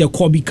hence the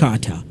Kobe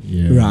Carter.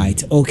 Yeah.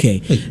 Right.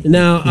 Okay.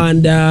 Now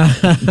and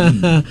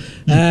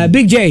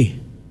Big J.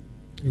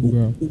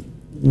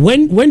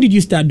 When did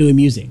you start doing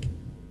music?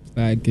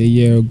 Like a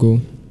year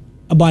ago.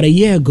 About a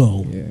year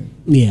ago. Yeah.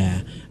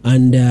 Yeah.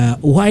 And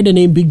why the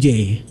name Big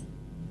J?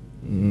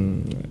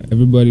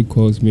 Everybody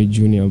calls me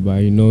Junior,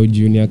 but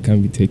Junior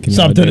can be taken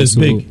something is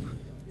big.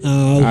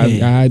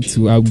 Okay. I had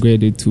to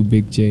upgrade it to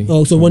Big J.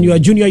 Oh, so when you are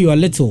junior, you are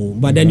little,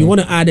 but then you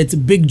want to add it to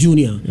Big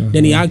Junior,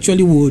 then you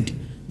actually would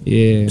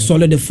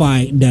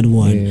solidify that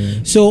one. Yeah.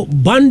 So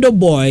Bando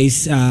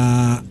Boys,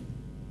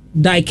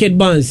 Diekid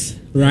Barnes,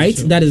 right?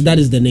 Sure. That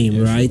is the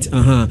name, right?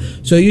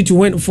 So you two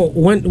went for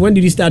when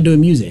did you start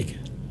doing music?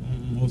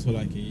 Also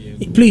like a year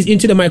ago. Please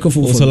into the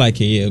microphone. Also like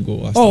a year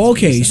ago. Oh,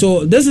 okay.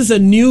 So this is a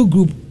new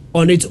group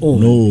on its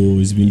own. No,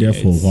 it's been there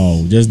for a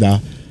while. Just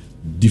that.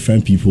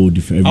 Different people,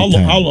 different.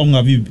 How long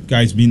have you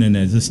guys been in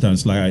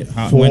existence? Like,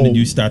 when did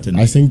you start?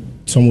 I think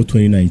somewhere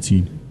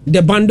 2019.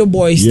 The Bando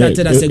Boys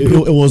started as a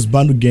group. It was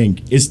Bando Gang.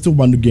 It's still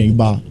Bando Gang,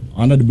 but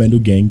under the Bando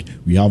Gang,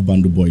 we have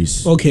Bando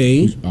Boys.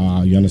 Okay.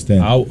 You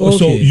understand? Okay.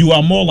 So you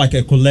are more like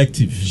a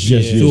collective.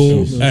 Yes.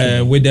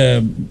 With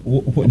the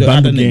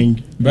Bando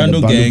Gang,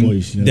 Bando Gang.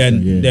 Boys,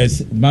 then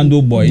there's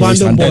Bando Boys.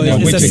 Bando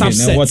Boys. It's a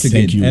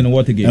subset. And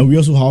what again? And we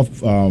also have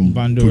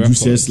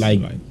producers like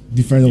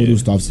different all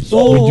those stuff.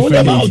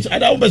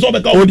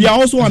 They are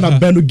also under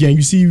Bando Gang.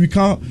 You see,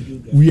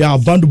 we are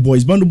Bando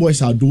Boys. Bando Boys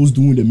are those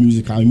doing the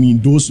music. I mean,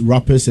 those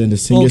rappers and the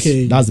singers.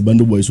 Okay. That's the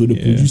Bando Boys. So the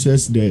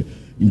producers, the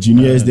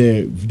engineers,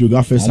 the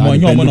videographers are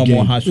the Bando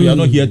Gang. So you're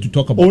not here to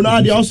talk about. Oh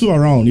no, they're also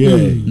around. Yeah,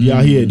 they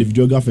are here. The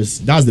videographers.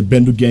 That's the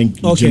Bando Gang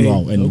in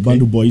general, and the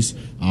Bando Boys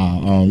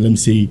are let me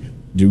say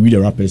the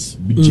rappers,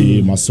 Big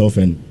J, myself,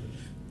 and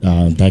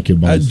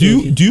Diekid Barnes.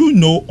 Do you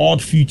know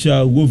Odd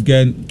Future,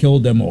 Wolfgang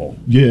Killed Them All?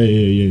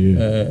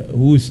 Yeah.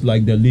 Who is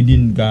like the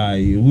leading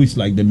guy? Who is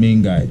like the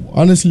main guy?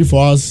 Honestly,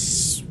 for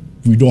us,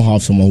 we don't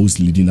have someone who's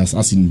leading us.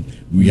 As in,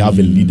 we have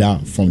a leader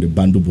from the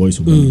Bando Boys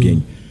or Bando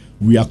Gang.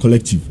 We are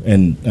collective,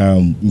 and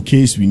in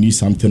case we need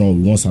something or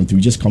we want something,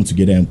 we just come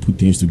together and put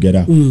things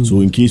together.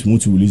 So in case we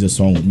want to release a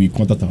song, we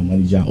contact our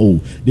manager. Oh,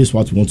 this is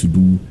what we want to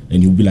do,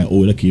 and he'll be like,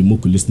 oh, okay,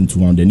 Moko listen to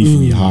one. Then if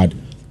we hard,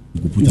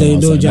 we could put them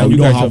outside. But we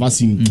don't have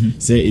us in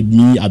say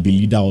me I be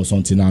leader or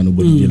something and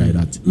nobody did like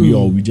that.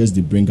 We just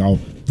they bring out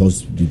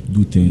those they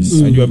do things.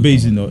 And you are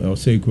based in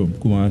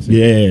Kumasi?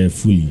 Yeah,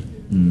 fully.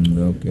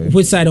 Okay.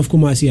 Which side of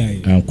Kumasi are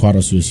you? I'm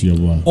Kwara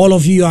Suesiaboa. All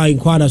of you are in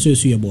Kwara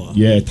Suesiaboa?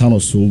 Yeah, town or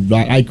so.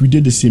 Like we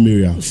did the same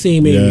area.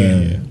 Same area.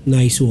 Yeah.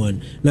 Nice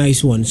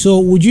one. So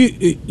would you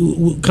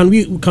can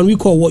we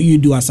call what you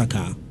do as a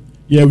car?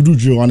 Yeah, we do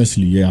drill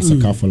honestly. Yeah, as a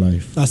car for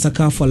life. As a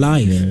car for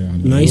life. Yeah,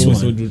 nice one.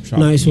 Also do trap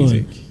nice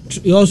music. One.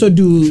 You also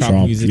do trap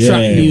music.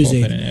 Trap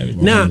music.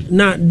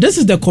 Now this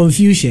is the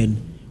confusion.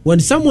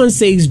 When someone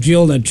says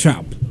drill and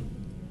trap,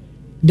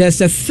 there's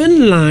a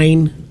thin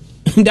line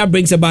that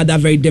brings about that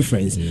very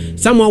difference.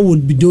 Someone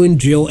would be doing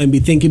drill and be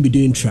thinking be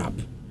doing trap.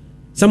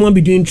 Someone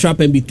be doing trap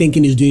and be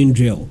thinking is doing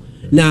drill.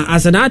 Now,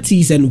 as an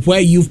artist and where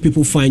you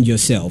people find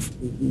yourself,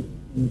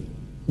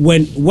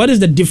 what is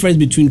the difference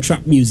between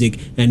trap music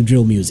and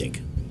drill music?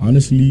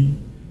 Honestly,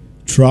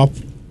 trap,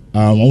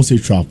 I won't say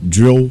trap.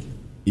 Drill,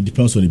 it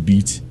depends on the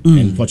beat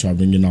and what you're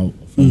bringing out.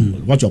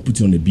 What you're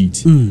putting on the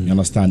beat, you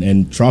understand?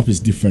 And trap is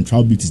different.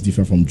 Trap beat is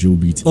different from drill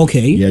beat.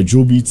 Okay. Yeah,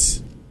 drill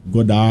beats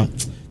got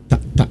that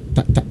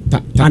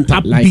an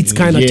upbeat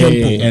kind of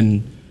tempo,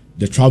 and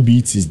the trap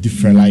beats is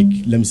different. Like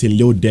let me say,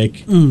 low deck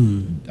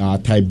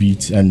type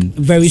beats and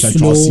very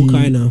slow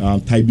kind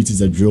of type beats is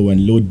a drill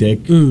and low deck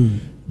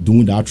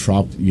doing that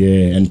trap.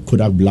 Yeah, and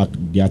Kodak Black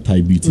their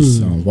type beat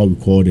is what we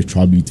call the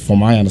trap beat. From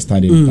my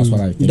understanding, that's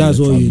what I think. That's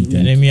what you.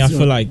 And I mean, I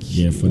feel like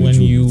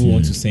when you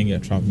want to sing a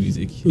trap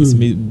music, it's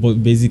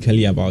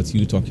basically about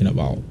you talking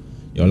about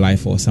your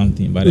life or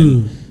something, but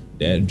then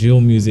the drill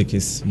music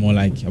is more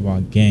like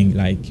about gang,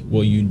 like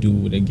what you do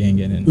with the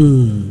gang, and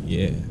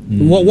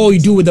then what you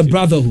do with the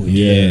brotherhood.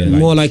 Yeah,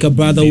 more like a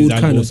brotherhood that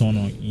kind goes of on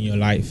in your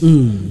life. So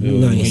nice.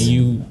 When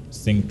you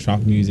sing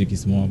trap music,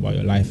 it's more about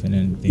your life and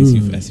then things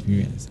you've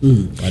experienced.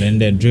 But then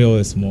the drill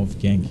is more of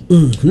gang.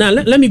 Now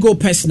let me go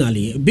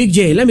personally. Big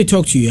J, let me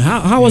talk to you.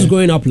 How was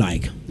growing up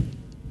like?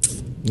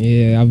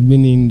 Yeah, I've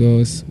been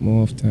indoors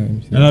more of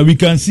times. We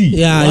can see.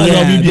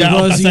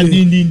 Because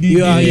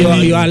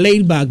you are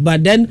laid back.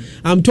 But then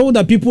I'm told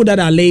that people that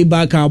are laid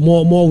back are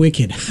more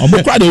wicked. I'm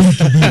not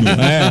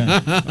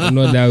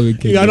that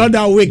wicked. You are not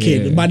that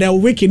wicked, but they're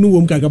wicked,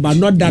 but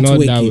not that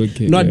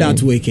wicked. Not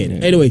that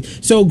wicked. Anyway,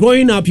 so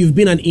growing up, you've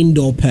been an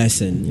indoor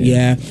person,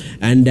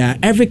 and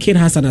every kid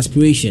has an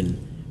aspiration.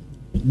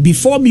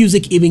 Before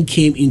music even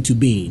came into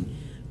being,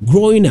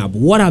 growing up,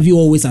 what have you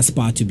always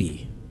aspired to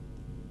be?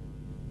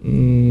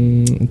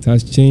 It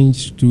has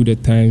changed through the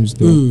times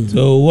though.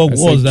 So what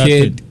was that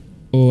kid?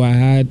 I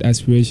had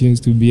aspirations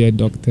to be a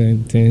doctor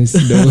and things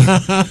though.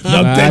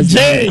 Dr.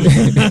 J!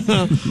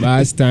 But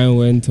as time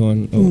went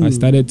on, I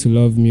started to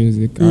love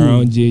music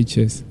around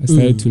JHS. I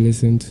started to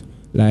listen to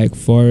like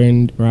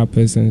foreign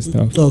rappers and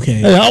stuff. Okay.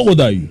 Hey, how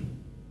old are you?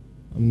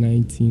 I'm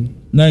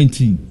 19.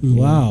 19.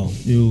 Wow.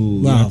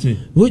 Wow.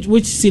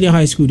 Which senior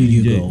high school did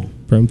you go?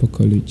 Prempeh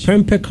College.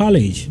 Prempeh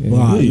College. Yeah.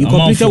 Wow. You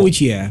completed which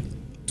year?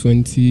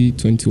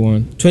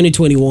 2021.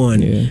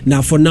 2021. Yeah.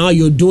 Now, for now,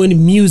 you're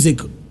doing music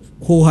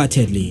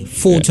wholeheartedly,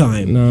 full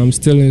time. No, I'm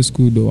still in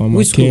school though. I'm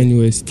at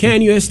KNUST.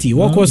 KNUST.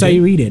 What course are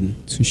you reading?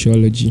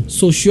 Sociology.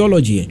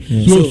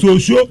 Yeah.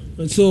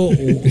 So,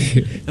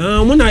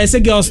 when I say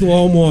girls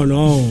no more,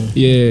 no.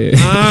 Yeah.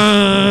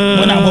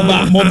 When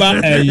I'm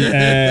mobile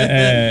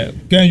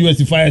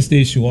KNUST fire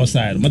station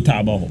outside,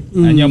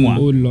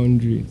 old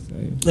laundry.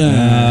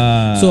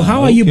 So,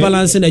 how are you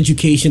balancing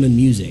education and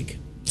music?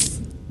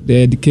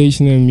 The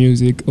education and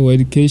music.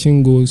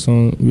 Education goes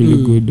on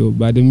really good though,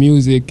 but the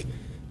music,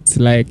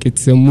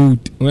 it's a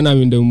mood. When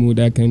I'm in the mood,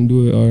 I can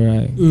do it all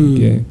right.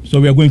 Okay. So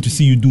we are going to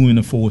see you doing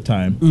it full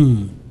time.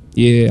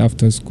 Yeah,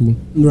 after school.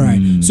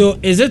 Right. So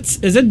is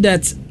it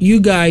that you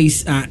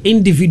guys are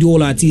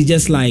individual artists,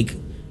 just like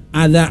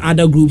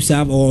other groups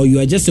have, or you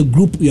are just a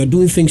group? You are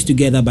doing things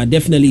together, but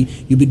definitely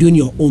you'll be doing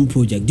your own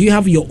project. Do you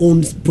have your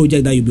own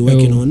project that you'll be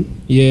working on?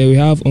 Yeah, we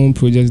have own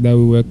projects that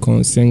we work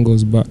on,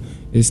 singles, but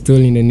it's still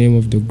in the name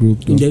of the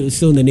group. It's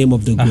still in the name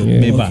of the group.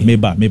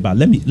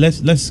 Maybe.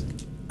 Let's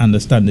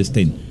understand this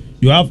thing.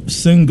 You have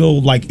single,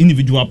 like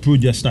individual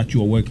projects that you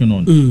are working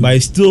on, but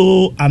it's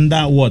still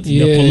under what?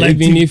 Yeah, the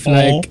collective even if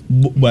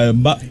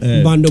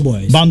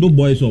Bando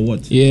Boys or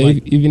what? Yeah,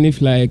 even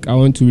if I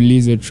want to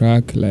release a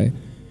track,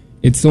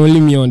 it's only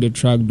me on the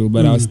track though,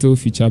 but I'll still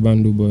feature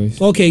Bando Boys.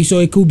 Okay, so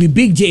it could be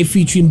Big J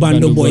featuring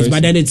Bando Boys,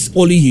 but then it's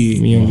only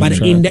you, but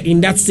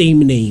in that same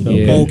name.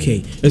 Yeah.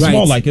 Okay,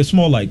 it's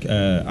more like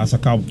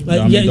Asaka,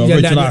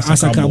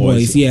 Asaka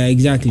Boys. Yeah,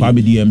 exactly.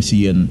 Kwame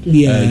DMC and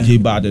J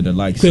Bad and the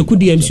likes. Kweku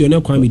DMC,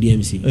 not Kwame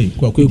DMC.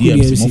 Kweku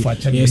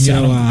DMC. Yes,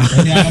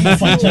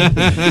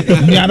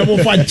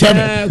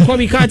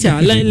 Kwame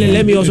Carter,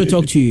 let me also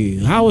talk to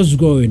you. How was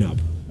growing up?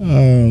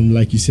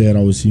 Like you said,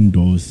 I was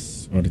indoors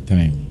all the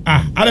time.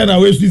 I don't know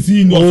where you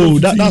see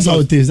indoors. That's how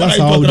it is. That's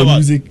how the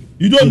music.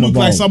 You don't look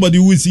like somebody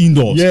who is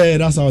indoors. Yeah,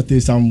 that's how it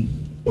is. I'm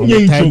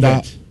the type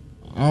that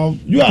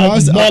You are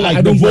more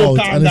like the vocal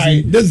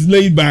guy. This is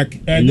laid back,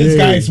 and this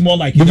guy is more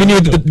like.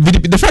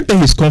 The fact that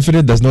he's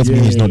confident does not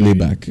mean he's not laid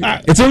back.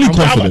 It's only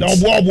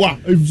confidence.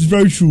 It's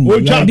very true. I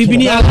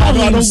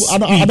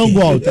don't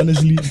go out,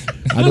 honestly.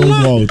 I don't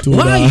go out.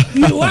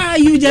 Why are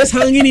you just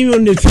hanging him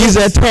on the face? He's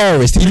a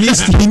terrorist. He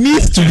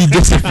needs to be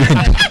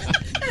disciplined.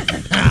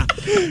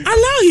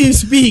 Allow him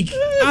speak.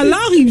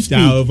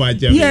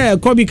 Yeah,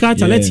 Kobe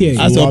Carter. Let's hear it.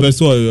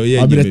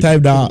 I'll be the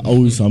type that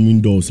always I'm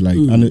indoors, like,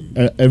 and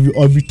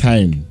every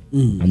time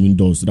I'm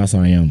indoors. That's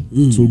how I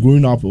am. So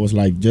growing up, it was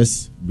like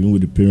just being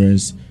with the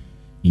parents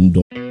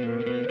indoors.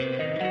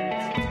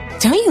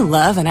 Don't you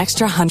love an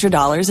extra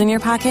 $100 in your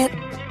pocket?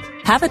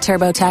 Have a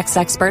TurboTax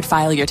expert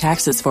file your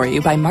taxes for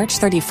you by March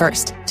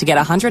 31st to get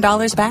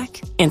 $100 back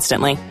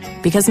instantly.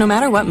 Because no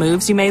matter what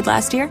moves you made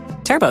last year,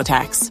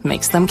 TurboTax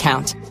makes them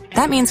count.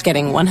 That means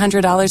getting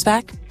 $100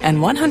 back and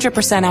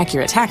 100%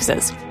 accurate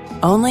taxes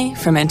only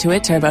from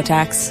Intuit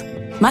TurboTax.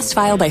 Must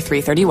file by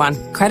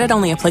 3/31. Credit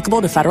only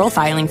applicable to federal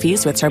filing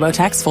fees with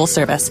TurboTax full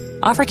service.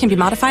 Offer can be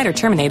modified or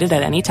terminated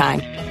at any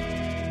time.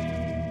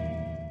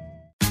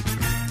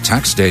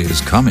 Tax day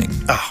is coming.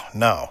 Oh,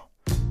 no.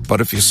 But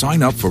if you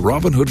sign up for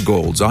Robinhood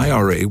Gold's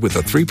IRA with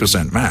a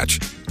 3% match,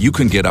 you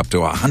can get up to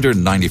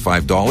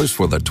 $195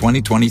 for the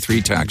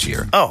 2023 tax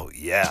year. Oh,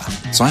 yeah.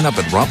 Sign up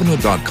at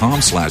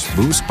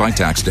Robinhood.com/boost by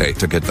tax day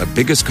to get the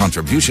biggest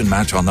contribution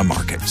match on the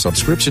market.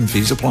 Subscription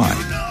fees apply.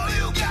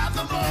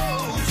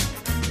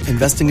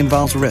 Investing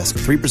involves risk.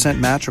 3%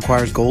 match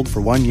requires gold for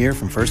 1 year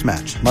from first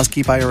match. Must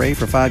keep IRA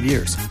for 5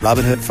 years.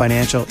 Robinhood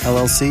Financial,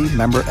 LLC,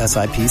 member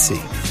SIPC.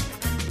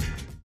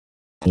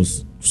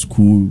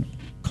 School,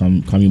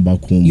 coming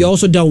back home. You're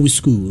also done with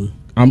school?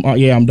 I'm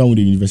done with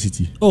the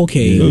university.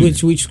 Okay, yeah.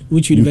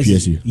 Which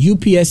university?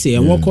 UPSA.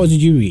 And what course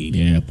did you read?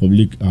 Yeah,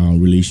 public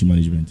relation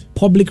management.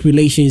 Public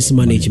relations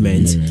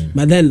management. Yeah.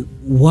 But then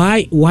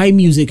why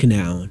music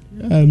now?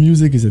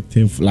 Music is a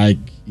thing.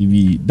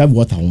 That's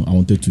what I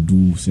wanted to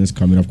do since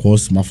coming. Of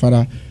course, my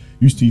father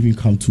used to even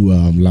come to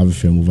Love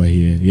FM over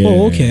here. Yeah.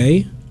 Oh,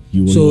 okay.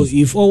 So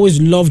you've always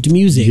loved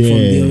music from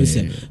the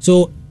onset.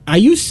 So are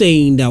you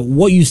saying that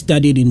what you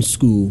studied in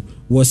school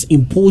was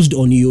imposed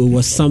on you, or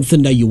was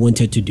something that you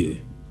wanted to do?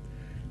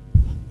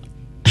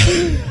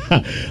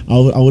 I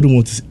wouldn't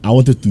want to. I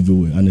wanted to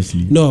do it,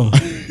 honestly. No.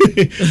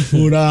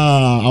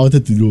 I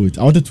wanted to do it.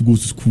 I wanted to go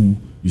to school.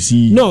 You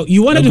see. No,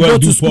 you wanted to go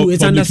to school.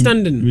 It's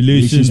understanding.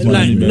 Relations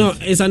management. No,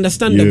 it's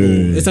understandable.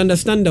 Yeah. It's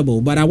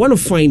understandable. But I want to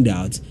find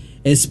out: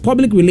 is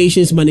public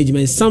relations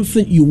management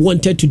something you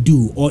wanted to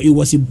do, or it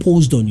was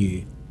imposed on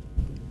you?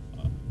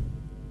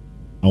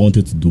 I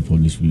wanted to do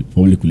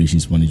public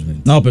relations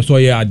management. Now,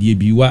 person, yeah,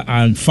 DB,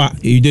 and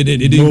you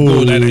didn't go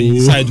like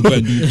inside to go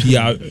and do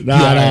PR.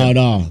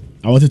 No.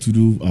 I wanted to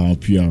do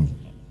PR.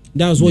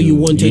 That was what you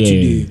wanted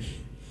to do.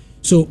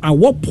 So, at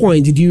what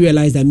point did you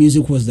realize that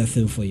music was the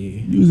thing for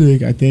you?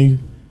 Music, I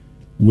think,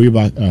 way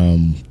back,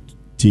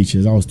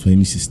 teachers. That was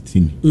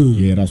 2016.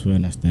 Yeah, that's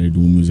when I started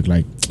doing music.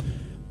 Like,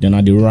 then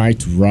I did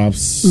write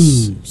raps,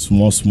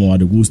 small. I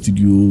did go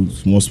studio,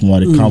 small. I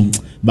did come,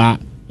 but.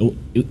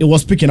 It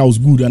was picking. I was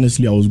good,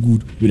 honestly. I was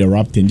good with the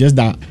rap thing. Just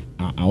that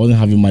I wasn't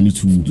having money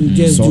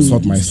to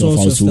sort myself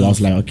out. So I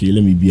was like, okay,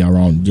 let me be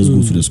around. Just go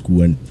to the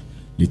school and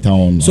the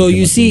town. So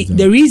you see,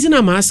 the reason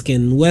I'm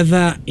asking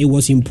whether it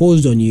was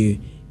imposed on you,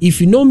 if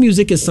you know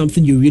music is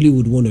something you really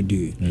would want to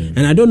do,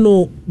 and I don't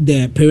know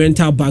the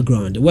parental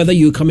background, whether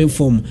you're coming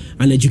from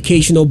an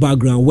educational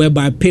background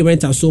whereby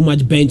parents are so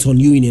much bent on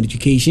you in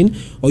education,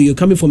 or you're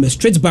coming from a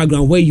strict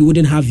background where you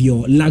wouldn't have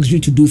your luxury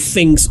to do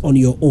things on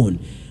your own.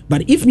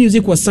 But if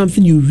music was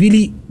something you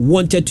really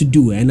wanted to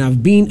do, and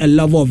I've been a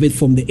lover of it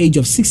from the age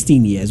of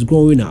 16 years,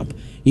 growing up,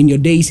 in your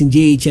days in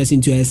JHS,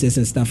 into SS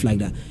and stuff like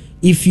that,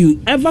 if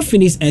you ever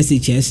finish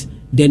SHS,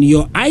 then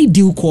your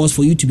ideal course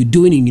for you to be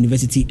doing in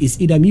university is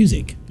either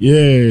music.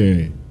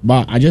 Yeah,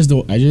 but I just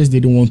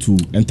didn't want to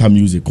enter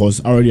music because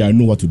already I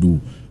know what to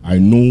do. I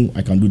know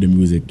I can do the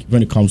music.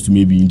 When it comes to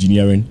maybe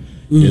engineering,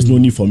 there's no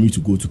need for me to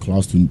go to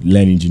class to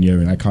learn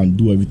engineering. I can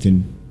do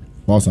everything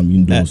whilst I'm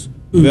indoors.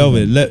 Well,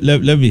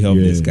 let me help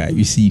this guy.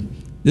 You see,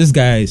 this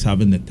guy is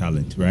having the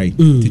talent, right?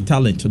 The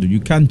talent. So you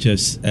can't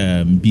just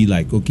be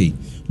like, okay,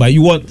 but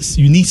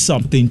you need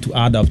something to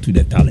add up to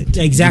the talent.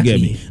 Exactly.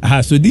 You get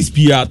me? So this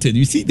PR thing,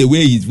 you see the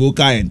way he's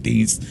vocal and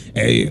things.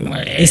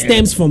 It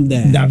stems from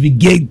there.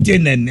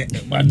 Navigating and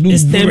maneuvering. It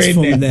stems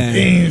from there.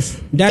 Things.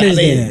 That is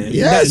there.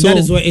 Yeah, that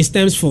is where it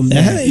stems from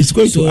there. It's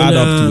going to add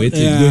up to it.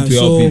 It's going to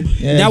help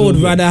him. That would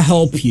rather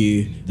help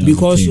you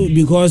because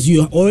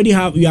you already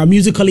are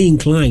musically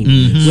inclined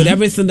with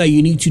everything that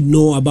you need to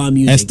know about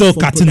music. And still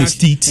cutting his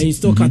teeth. And you're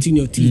still cutting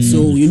your teeth.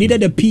 So you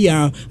needed a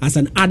PR as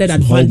an added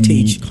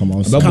advantage. Come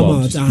out.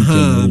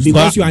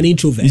 Because you are an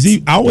introvert. You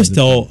see, I always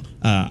tell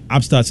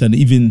upstarts and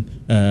even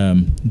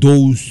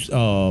those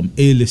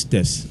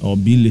A-listers or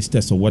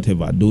B-listers or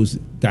whatever, those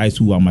guys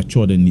who are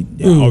mature and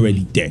they're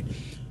already there.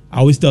 I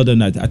always tell them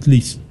that at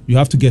least you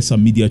have to get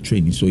some media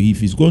training. So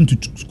if he's going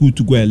to school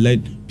to go and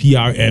learn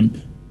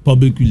PRM,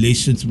 public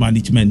relations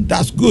management.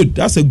 That's good.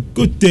 That's a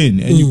good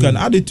thing, and you can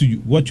add it to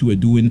what you were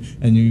doing,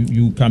 and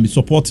you can be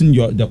supporting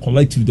the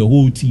collective, the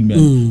whole team,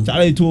 and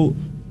try to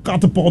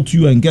catapult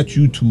you and get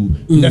you to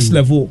next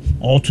level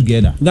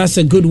altogether. That's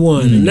a good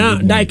one. Now,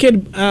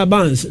 Daikid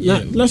Barnes,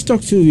 let's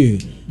talk to you.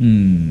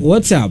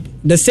 What's up?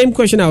 The same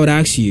question I would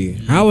ask you.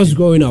 How was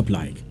growing up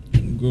like?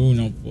 Growing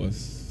up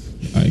was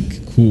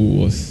like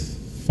cool, was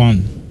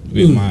fun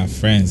with my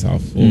friends.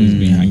 I've always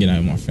been hanging out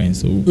with my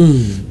friends, so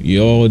we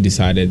all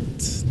decided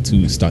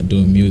to start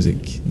doing music.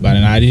 But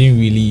then I didn't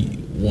really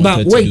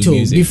want to do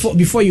music.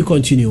 Before you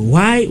continue,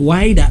 why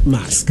that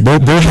mask? Bro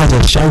has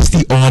a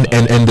shiesty on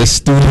and the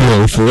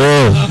studio for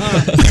real.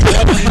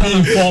 What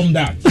informed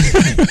that?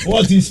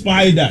 What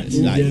inspired that?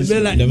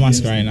 The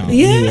mask right now.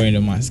 Yeah. Me wearing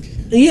the mask.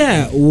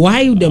 Yeah,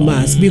 why the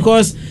mask?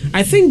 Because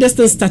I think this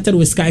thing started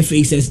with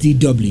Skyface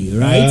SDW,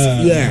 right?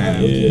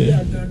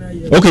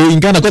 Okay, in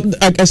Ghana,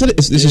 I said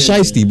it's a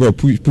shiesty, bro.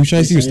 Pooh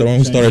Shiesty was the one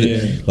who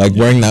started like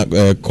wearing that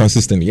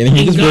consistently. And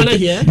he in Ghana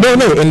here? No,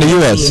 in the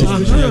US.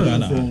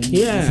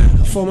 Yeah,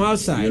 from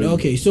outside.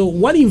 Okay, so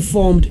what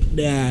informed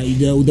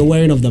the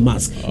wearing of the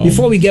mask?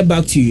 Before we get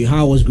back to you,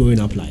 how was growing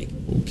up like?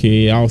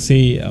 Okay, I'll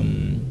say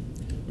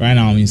right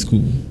now I'm in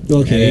school.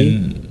 Okay.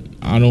 And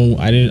I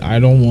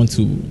don't want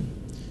to,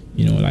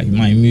 like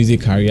my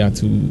music career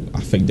to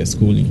affect the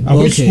schooling.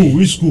 Which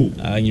school?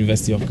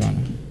 University of Ghana.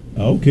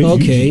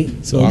 Okay.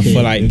 So I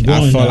feel like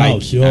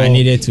I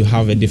needed to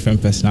have a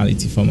different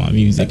personality for my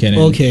music, and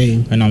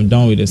then when I'm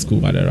done with the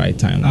school at the right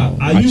time,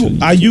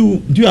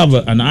 do you have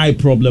an eye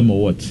problem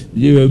or what?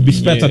 You be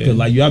spectacle,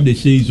 like you have the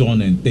shades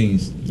on and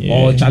things,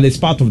 or it's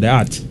part of the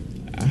art.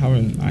 I have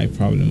an eye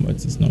problem, but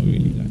it's not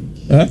really like.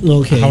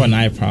 Okay. I have an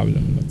eye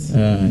problem, but.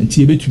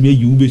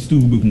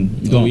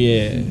 Oh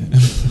yeah.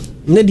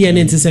 Right.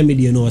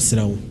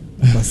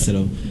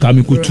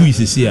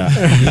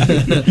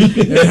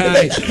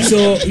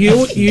 So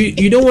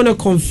you don't want to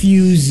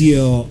confuse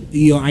your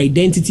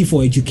identity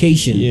for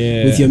education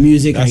with your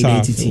music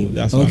identity.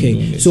 That's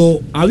okay.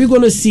 So are we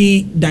going to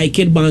see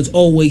Daikid Barnes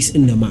always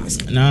in the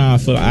mask? Nah, I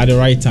feel at the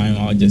right time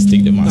I'll just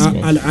take the mask off.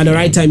 At the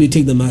right time you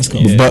take the mask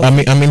off. But I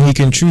mean he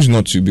can choose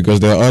not to, because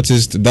there are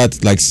artists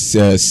that like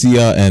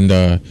Sia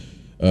and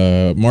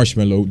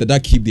Marshmallow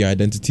that keep the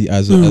identity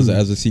as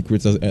a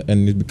secret,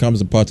 and it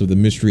becomes a part of the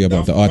mystery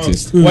about the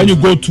artist. When you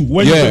go to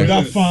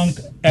that funk,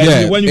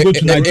 and when you go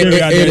to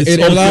Nigeria, it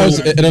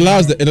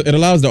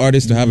allows the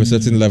artist to have a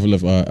certain level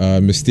of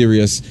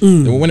mysterious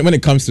when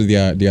it comes to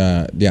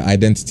their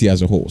identity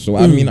as a whole. So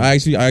I mean, I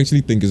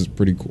actually think it's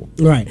pretty cool.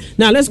 Right,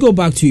 now let's go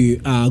back to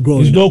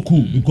growing. It's not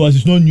cool because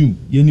it's not new.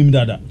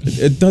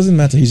 It doesn't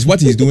matter.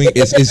 What he's doing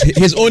is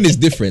his own is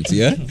different.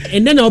 Yeah.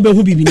 And then I'll be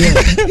who be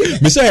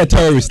Messiah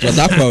terrorist.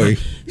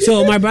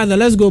 So my brother,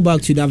 let's go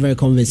back to that very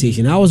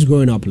conversation. How was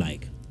growing up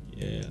like?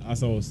 Yeah,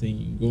 as I was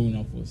saying, growing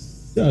up was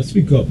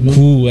speak up,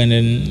 cool, and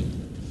then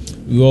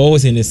we were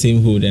always in the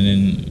same hood, and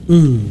then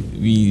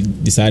we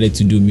decided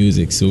to do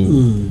music. So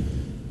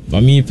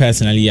for me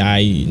personally,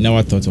 I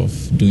never thought of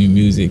doing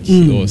music.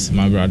 It was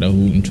my brother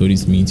who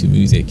introduced me to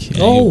music.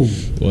 And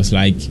it was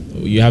like,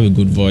 you have a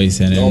good voice,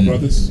 and then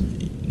brothers?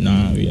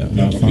 Nah, we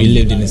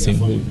lived in the same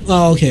hood.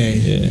 Oh, okay.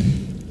 Yeah.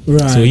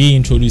 Right. So he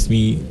introduced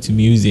me to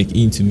music,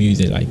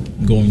 like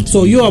going to.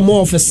 So you are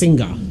more of a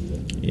singer?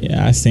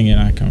 Yeah, I sing and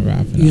I can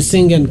rap. You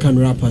sing and can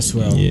rap as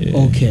well? Yeah.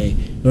 Okay,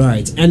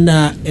 right. And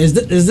is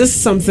this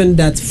something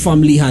that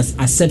family has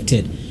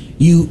accepted?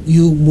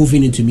 You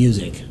moving into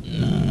music?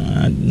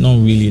 Nah, not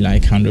really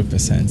like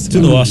 100%. To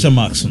the Asha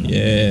Max.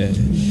 Yeah,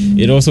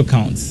 it also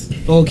counts.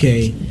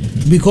 Okay,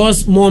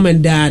 because mom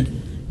and dad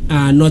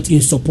are not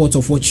in support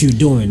of what you're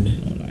doing.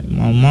 Like,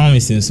 my mom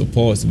is in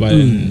support, but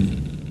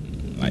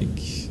like.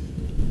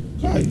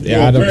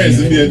 Yeah.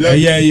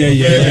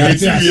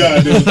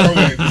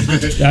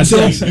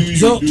 So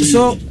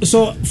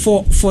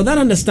for that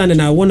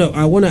understanding, I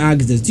wanna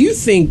ask this: do you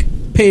think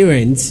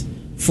parents,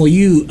 for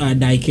you,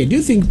 Daike, do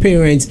you think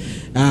parents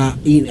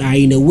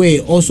in a way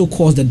also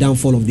cause the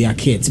downfall of their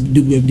kids,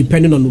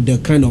 depending on the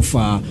kind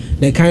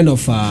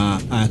of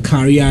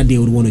career they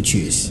would want to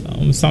choose?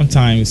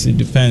 Sometimes it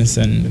depends,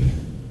 and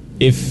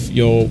if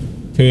your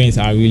parents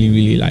are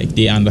really like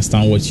they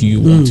understand what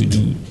you want to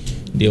do,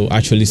 they will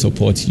actually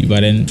support you.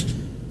 But then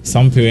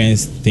some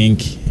parents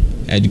think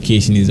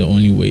education is the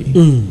only way,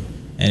 and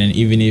then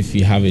even if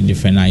you have a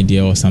different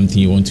idea or something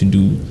you want to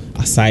do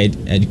aside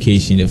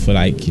education, they feel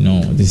like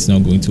this is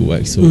not going to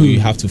work, so you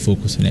have to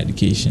focus on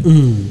education.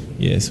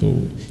 So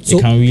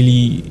it can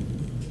really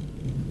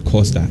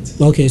cause that.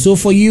 Okay, so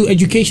for you,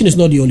 education is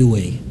not the only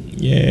way.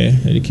 Yeah,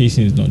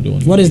 education is not the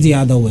only What way. is the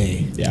other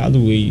way? The other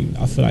way,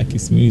 I feel like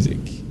it's music.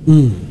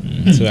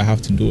 So I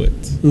have to do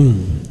it.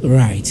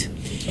 Right.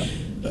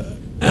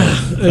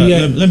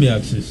 Let me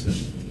ask you this.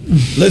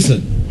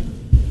 Listen,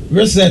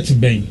 research,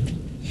 Ben.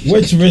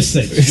 Which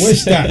research,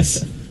 which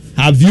stats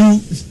have you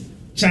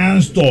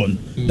chanced on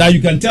that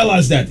you can tell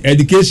us that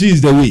education is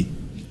the way?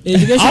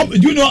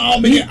 Do you know how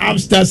many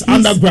upstairs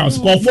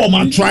undergrounds conform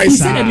and try? He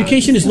said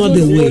education is not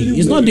the way.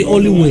 It's not the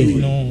only way.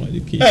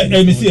 education.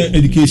 Let me see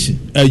education.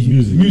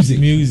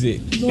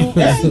 Music.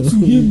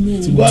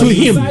 To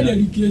him.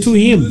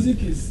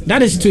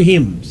 That is to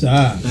him.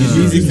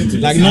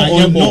 Like not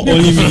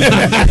only me.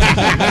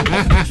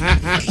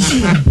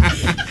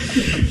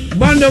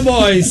 Bando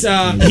Boys,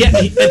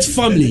 it's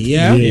family.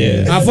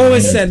 Yeah. I've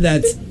always said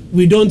that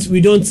we don't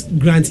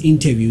grant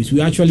interviews. We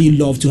actually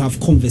love to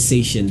have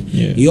conversation.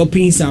 Your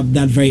pins are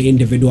that very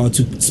individual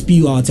to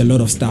spew out a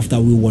lot of stuff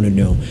that we want to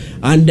know.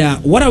 And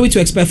what are we to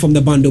expect from the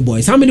Bando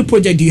Boys? How many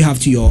projects do you have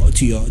to your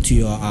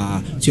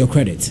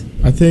credit?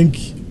 I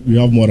think we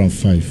have more than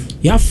 5.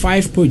 You have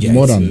 5 projects.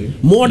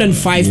 More than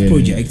 5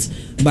 projects.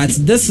 But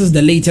this is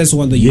the latest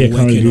one that you're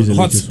working on.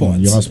 Hotspot.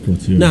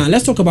 Hotspot. Now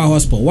let's talk about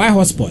Hotspot. Why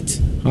Hotspot?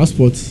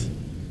 Hotspot.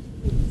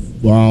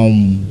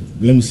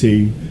 Let me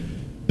say.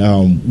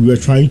 We were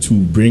trying to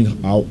bring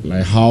out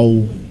like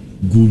how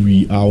good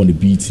we are on the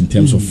beats in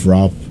terms of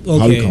rap,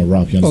 how we can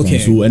rap, you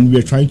understand? So, and we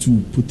were trying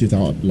to put it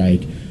out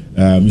like,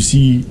 you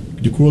see,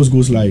 the chorus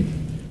goes like,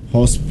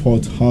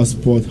 hotspot,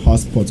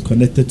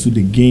 connected to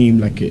the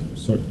game, like a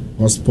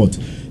hotspot,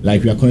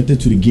 like we are connected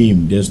to the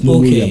game. There's no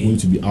way we are going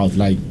to be out.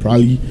 Like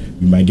probably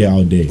we might get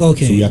out there. So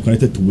we are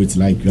connected to it.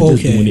 Like we are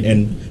just doing it,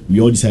 and we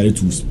all decided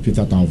to spit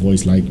out our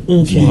voice. Like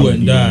so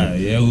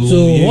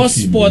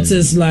hotspot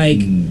is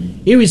like.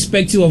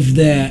 Irrespective of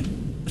the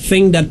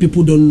thing that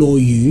people don't know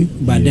you,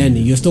 but then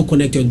you're still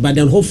connected. But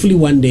then hopefully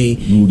one day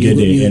you get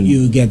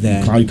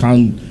there. You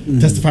can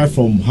testify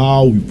from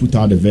how we put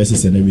out the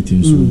verses and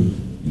everything. So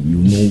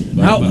you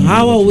know.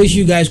 How I wish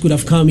you guys could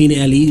have come in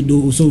early,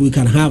 so we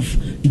can have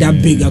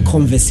that bigger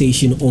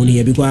conversation on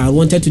here, because I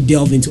wanted to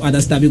delve into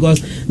other stuff,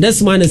 because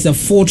this man is a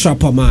full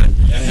trapper man,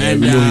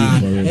 and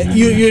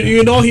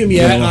you know him,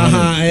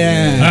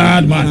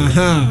 hard man,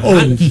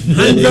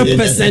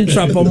 100%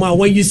 trapper man.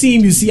 When you see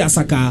him, you see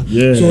Asaka.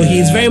 So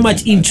he's very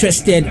much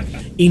interested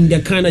in the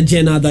kind of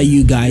genre that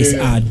you guys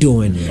are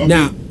doing.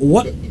 Now,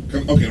 what?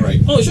 Okay, right.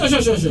 Oh, sure.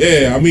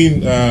 Yeah, I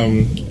mean,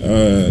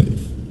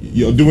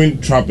 you're doing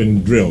trap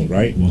and drill,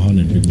 right?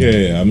 100%.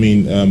 Yeah, I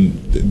mean,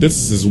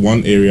 this is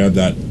one area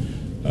that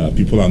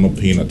people are not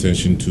paying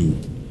attention to,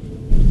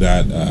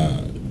 but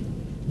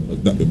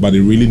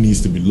it really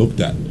needs to be looked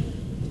at.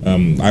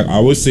 I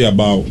always say I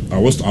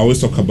always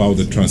talk about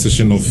the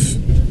transition of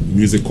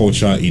music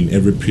culture in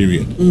every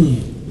period.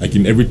 Like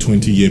in every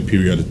 20-year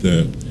period,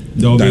 the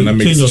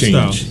dynamics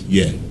change.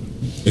 Yeah,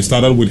 it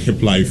started with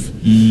hip life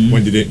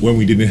when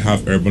we didn't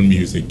have urban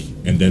music,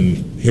 and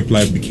then hip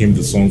life became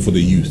the song for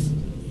the youth.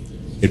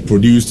 It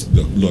produced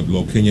the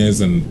Kenyans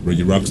and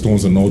Reggie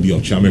Rockstones and all the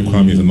Ochame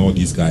Kwames and all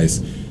these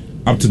guys,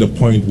 up to the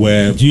point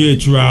where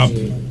GH Rap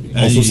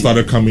also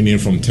started coming in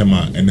from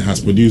Tema and has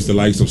produced the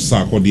likes of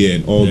Sarkodie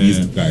and all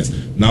these guys.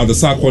 Now the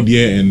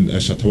Sarkodie and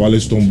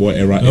Shatawale Stoneboy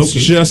era is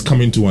just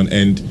coming to an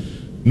end.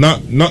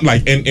 Not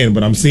like end,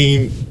 but I'm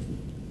saying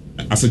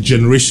as a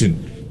generation,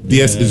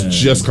 this is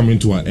just coming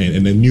to an end,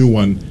 and a new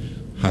one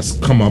has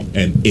come up,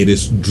 and it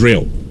is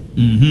drill.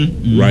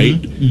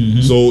 Right?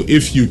 So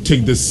if you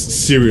take this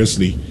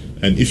seriously,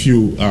 and if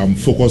you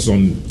focus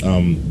on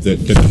the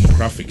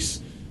demographics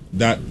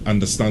that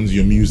understands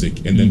your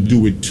music, and then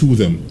do it to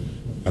them,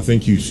 I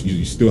think you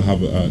still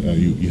have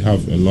you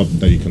have a lot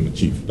that you can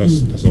achieve.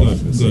 That's all I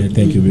can say.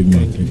 Thank you, big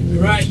man. Thank you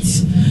very much. Right.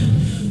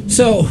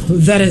 So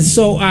that is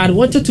so. I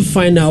wanted to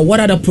find out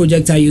what other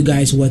projects are you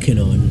guys working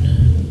on.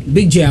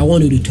 Big J, I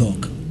want you to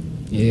talk.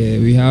 Yeah,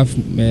 we have.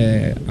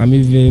 I'm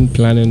even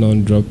planning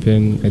on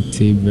dropping a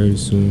tape very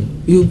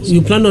soon.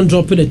 You plan on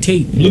dropping a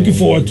tape? Looking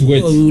forward to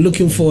it.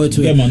 Looking forward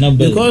to it.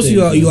 Because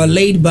you are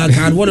laid back.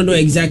 I want to know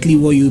exactly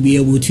what you'll be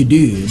able to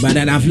do. But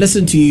then I've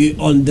listened to you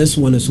on this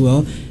one as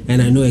well, and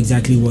I know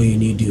exactly what you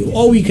need to do.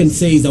 All we can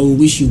say is that we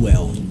wish you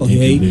well.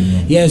 Okay.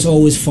 Yes,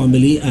 always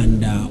family,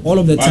 and all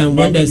of the time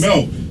when there's.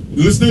 Mel,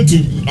 listening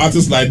to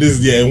artists like this,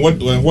 and what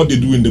they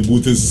do in the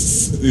booth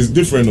is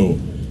different.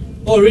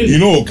 Oh really? You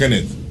know,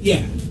 Kenneth.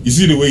 Yeah. You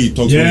see the way he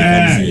talks when he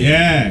comes in.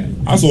 Yeah.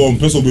 That's one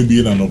person will be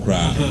in and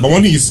cry. But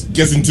when he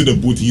gets into the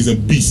booth, he's a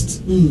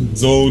beast.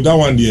 So that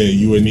one there,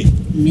 you and it.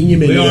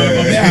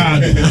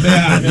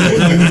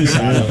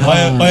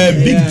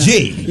 Big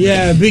J.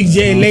 Yeah, Big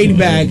J, laid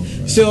back.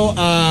 So,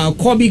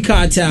 Kobe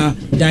Carter,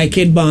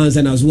 Diakid Barnes,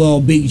 and as well,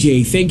 Big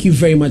J, thank you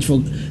very much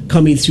for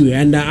coming through.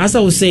 And as I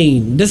was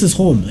saying, this is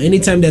home.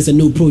 Anytime there's a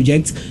new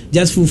project,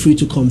 just feel free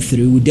to come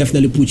through. We'll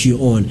definitely put you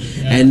on.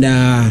 And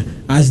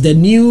as the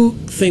new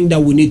thing that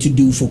we need to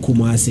do for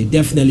Kumasi,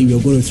 definitely we're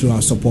going to throw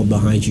our support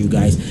behind you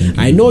guys.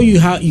 I know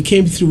you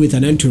came through with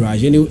an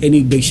entourage.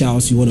 Any big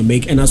shouts you want to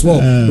make? And as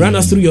well, run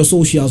us through your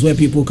socials where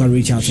people can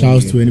reach out.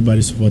 Shouts to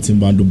anybody supporting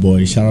Bando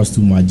Boy. Shouts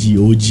to my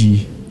GOG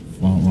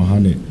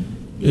 100.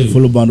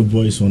 Follow Bando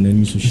Boys on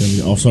any social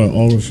media. All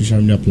social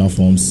media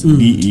platforms.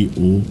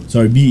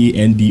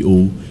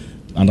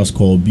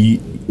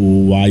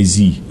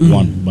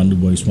 BANDO_BOYZ1 Bando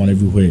Boys 1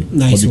 everywhere.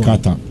 Nice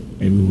one.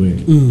 Everywhere.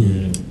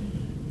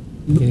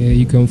 Yeah,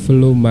 you can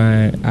follow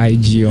my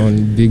IG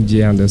on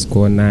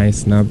BigJ_9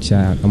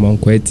 Snapchat. I'm on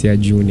Kwetia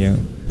Junior.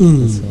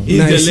 He's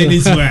Nice. the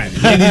ladies' man.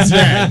 Ladies'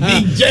 man.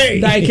 Big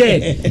J.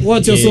 Taiked,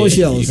 what's your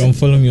socials? You can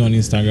follow me on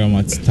Instagram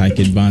at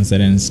Taiked Bands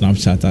and then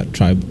Snapchat at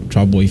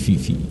Trap Boy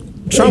Fifi.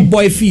 Trap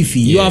Boy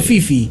Fifi. You are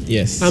Fifi.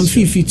 Yes. I'm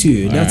Fifi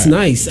too. That's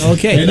nice.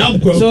 Okay. And I'm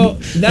So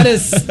that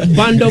is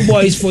Bando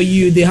Boys for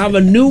you. They have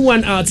a new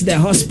one out there,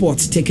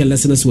 Hotspot. Take a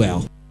listen as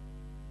well.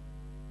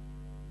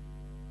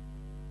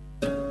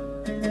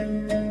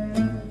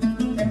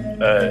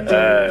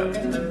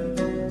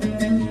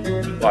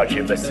 Watch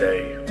him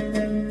say.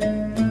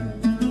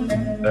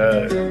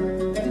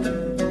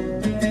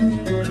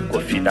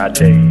 Kofina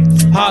Day.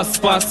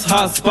 Hotspots.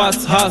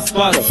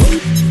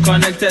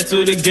 Connected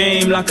to the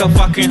game like a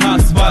fucking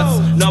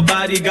hotspot.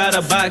 Nobody got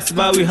a box,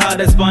 but we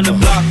hardest on the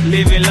block.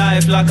 Living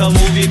life like a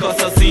movie, cause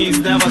the scenes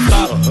never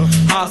stop.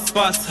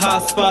 Hotspots.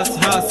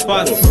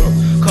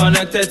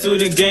 Connected to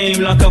the game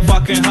like a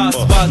fucking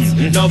hotspot.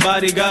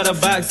 Nobody got a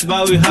box,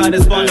 but we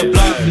hardest on the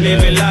block.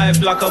 Living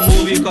life like a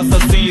movie, cause the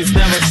scenes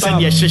never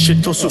stop. Yeah,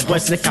 shit, to so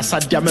boys, nigga,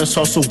 sad diamond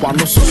sauce, one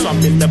no so I'm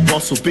in the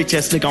boss, so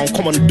bitches, nigga, on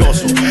common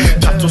dorsal.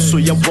 Tato so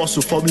your boss,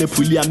 so formally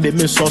pulley and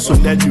me sauce, so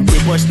then you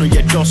boys know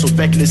your dorsal,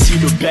 back in the sea,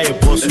 no guy,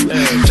 boss.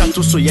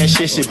 Tato so your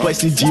shit,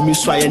 boys, need Jimmy,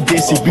 so I and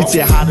Daisy, beats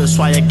it harder,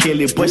 so I kill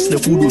it, boys, the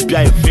food will be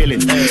a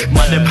feeling.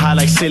 Man, them high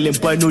like sailing,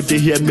 boy, no, they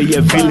hear me,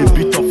 a feeling,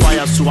 beat of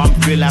fire, so I'm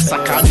real as I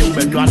can't do,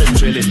 but not a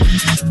drilling.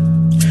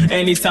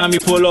 Anytime you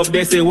pull up,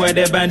 they say where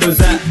the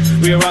bandos at.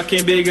 We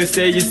rocking bigger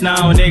stages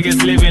now,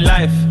 niggas living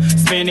life.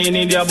 Spinning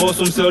in their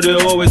bosom, so they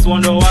always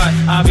wonder why.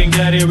 I've been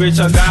getting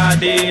richer, God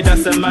did,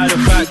 that's a matter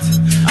of fact.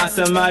 As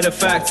a matter of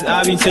fact,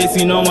 I've been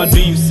chasing all my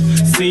dreams.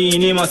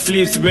 Seeing in my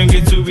sleeps, bring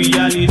it to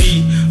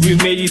reality. We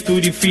made it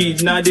through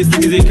defeat, now these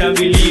niggas they can't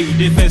believe.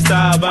 Different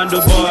style,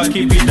 bando boy,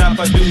 keep it up,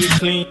 I do it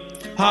clean.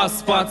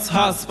 Hotspots.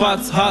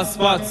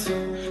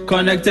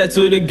 Connected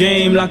to the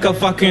game like a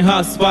fucking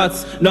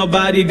hotspot.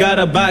 Nobody got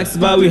a box,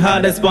 but we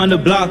hardest on the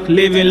block.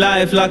 Living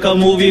life like a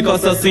movie,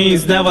 cause the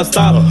scenes never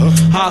stop.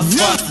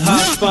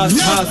 Hotspots.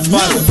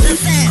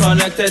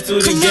 Connected to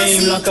the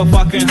game like a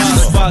fucking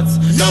hotspot.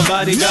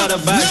 Nobody got a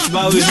box,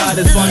 but we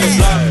hardest on the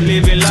block.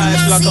 Living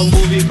life like a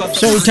movie, cause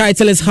Song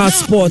title is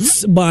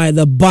Hotspots by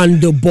the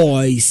Bando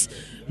Boys.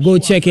 Go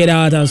check it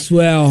out as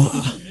well.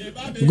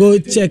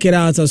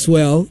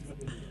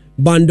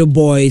 Bando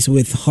Boys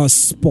with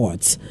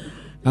Hotspots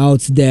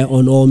out there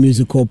on all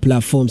musical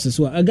platforms as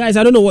well. Guys,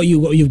 I don't know what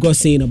you've got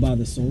saying about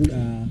the song.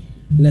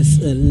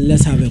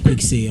 Let's have a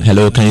quick say.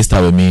 Hello, can you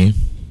start with me?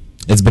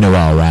 It's been a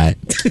while, right?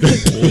 What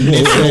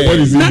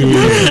is he doing?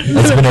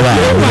 It's been a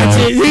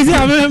while.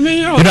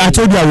 You know, I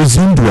told you I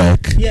resumed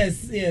work.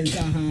 Yes.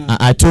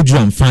 I told you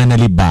I'm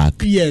finally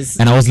back. Yes.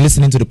 And I was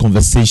listening to the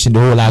conversation,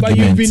 the whole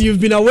argument. But you've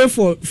been away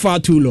for far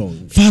too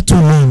long.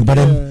 But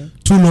then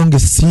too long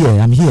is here.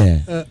 I'm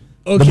here.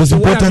 Okay, the most so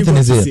important thing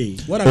is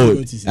what are you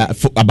going to say?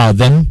 About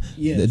them.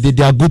 Yes.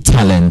 They are good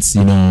talents.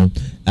 You know,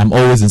 I'm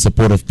always in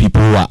support of people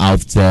who are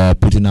out there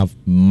putting up,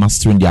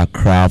 mastering their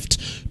craft,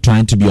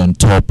 trying to be on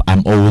top.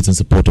 I'm always in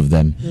support of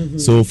them. Mm-hmm.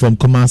 So from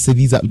Kumasi,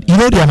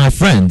 they are my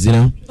friends. You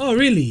know. Oh,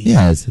 really?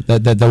 Yes.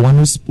 The one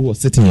who was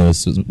sitting here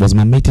was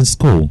my mate in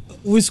school.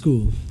 Which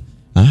school?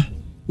 Huh?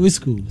 Which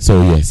school?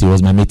 So yes, he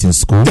was my mate in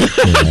school.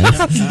 Yes.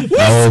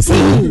 I was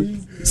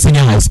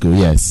senior high school.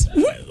 Yes.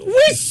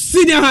 Which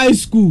senior high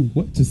school?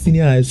 What to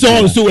senior high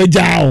school?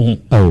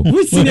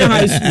 Which senior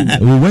high school?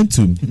 We went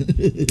to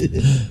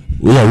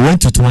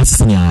Twansi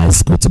Senior High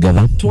School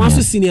together.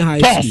 Twansi Senior High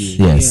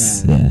School.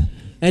 Yes. Yeah.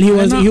 And he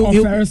was No.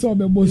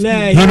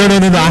 I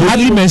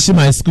hardly mention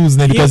my school's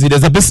name because it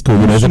is a big school.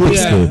 You know, it's a big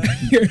school.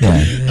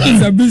 Yeah.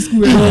 It's a big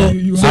school.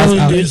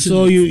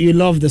 So you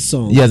love the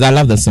song. Yes, I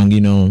love the song.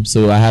 You know,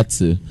 so I have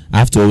to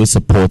always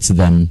support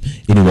them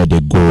anywhere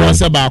they go.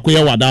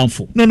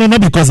 No,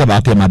 not because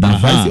about Madam.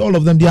 I see all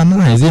of them. They are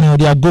nice. You know,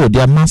 they are good. They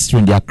are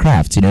mastering their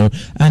craft. You know,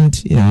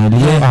 and you know,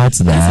 Leo out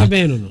there.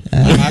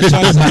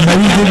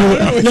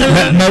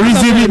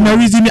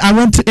 Marizimi, I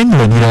went to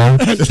England. You know.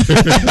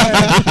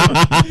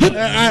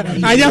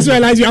 I just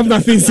realized you have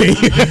nothing to say.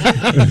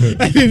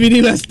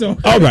 Let's talk.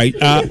 All right.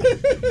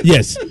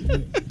 Yes.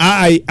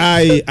 I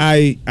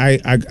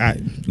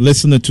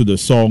listening to the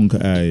song.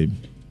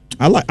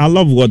 I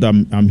love what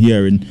I'm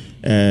hearing.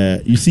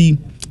 You see,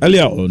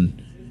 earlier on,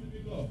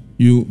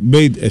 you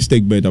made a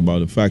statement about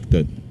the fact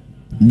that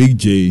Big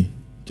J,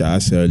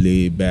 just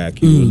lay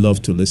back. You would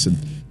love to listen.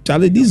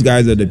 Charlie, these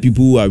guys are the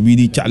people who are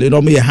really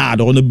don't make it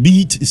hard on the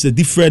beat. It's a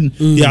different.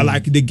 They are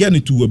like they get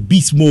into a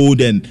beast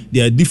mode and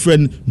they are a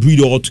different breed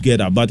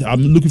altogether. But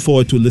I'm looking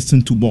forward to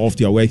listen to more of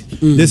their work.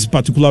 This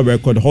particular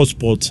record,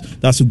 Hotspots,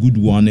 that's a good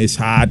one. It's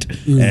hard.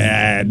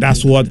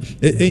 That's what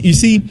you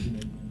see.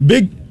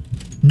 Big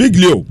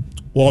Leo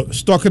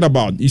was talking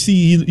about. You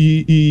see,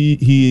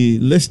 he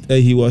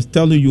was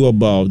telling you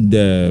about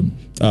the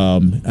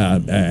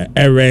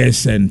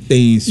errors and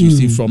things you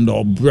see from the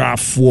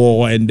Braf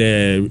War and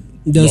the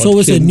There's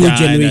always a new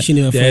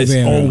generation. There's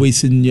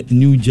always a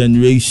new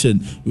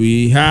generation.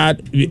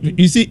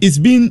 You see, it's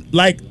been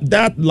like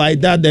that,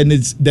 and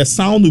the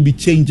sound will be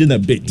changing a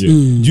bit. Do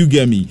you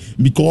get me?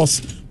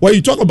 Because when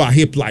you talk about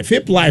hip life,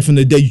 and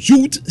the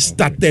youth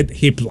started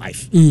hip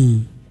life.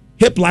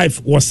 Hip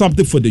life was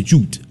something for the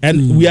youth,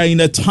 and we are in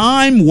a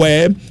time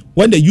where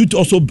when the youth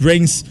also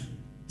brings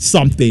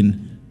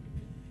something,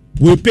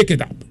 we'll pick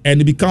it up, and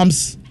it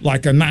becomes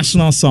like a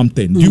national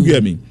something. Do you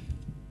get me?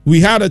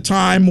 We had a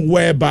time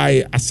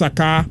whereby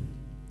Asaka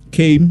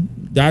came,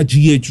 that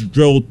GH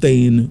drill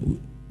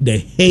thing, the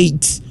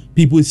hate,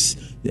 people.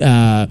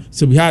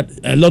 So we had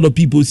a lot of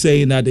people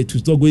saying that it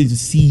was not going to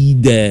see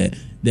the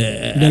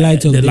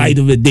light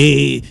of the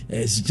day.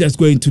 It's just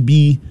going to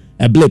be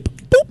a blip.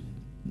 Boop.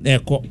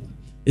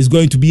 It's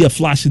going to be a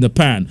flash in the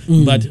pan.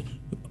 But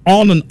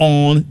on and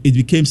on, it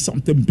became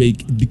something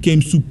big. It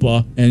became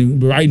super,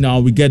 and right now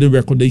we're getting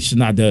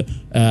recognition at the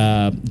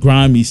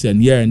Grammys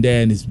and here and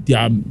there, and they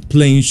are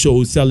playing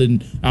shows,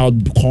 selling out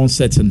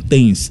concerts and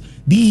things.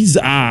 These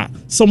are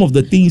some of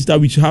the things that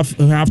we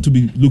have to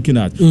be looking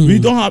at. We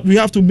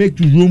have to make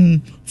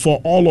room for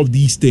all of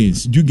these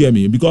things. Do you get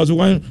me? Because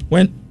when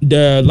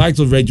the likes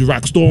of Reggie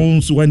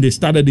Rockstones, when they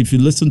started, if you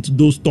listen to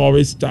those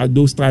stories at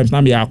those times,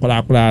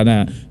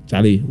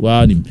 Charlie,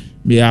 well,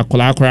 I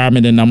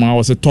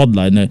was a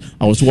toddler, and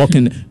I was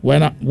walking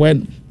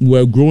when we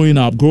were growing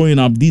up.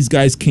 These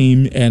guys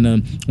came,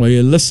 and when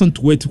you listen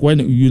to it, when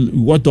you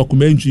watch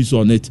documentaries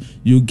on it,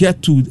 you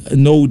get to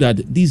know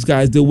that these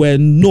guys they were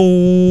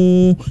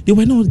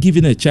not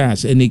given a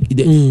chance, and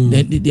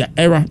their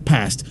era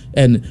passed.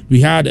 And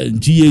we had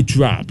GH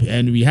Rap,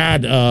 and we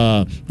had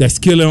the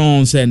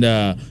Skillons, and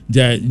the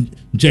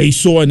J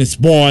So and his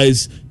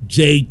boys,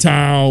 J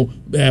Town,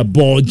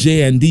 Ball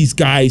J, and these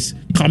guys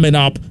coming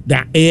up.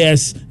 The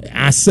AS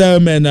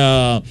Assam and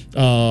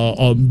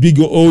Big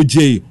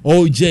OJ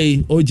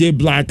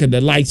Black and the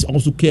lights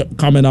also kept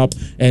coming up,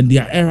 and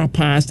their era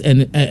passed,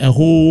 and a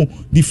whole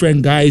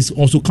different guys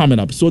also coming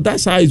up. So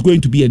that's how it's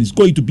going to be, and it's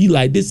going to be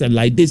like this and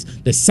like this.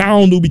 The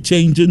sound will be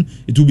changing.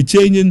 It will be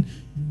changing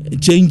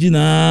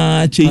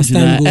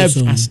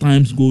as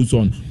time goes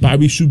on. But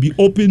we should be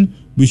open.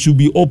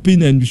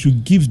 And we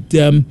should give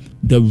them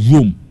the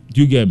room. Do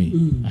you get me?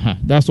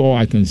 That's all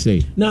I can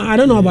say. Now, I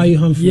don't know about you,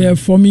 Humphrey. Yeah,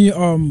 for me,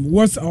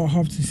 what I'll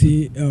have to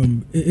say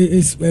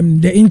is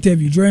the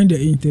interview. During the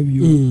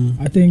interview,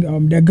 I think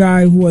the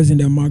guy who was in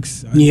the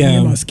max, he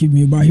asked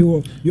me, but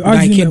you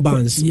asked him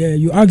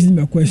you asked him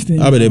a question.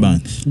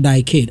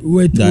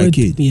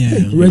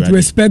 With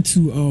respect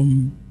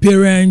to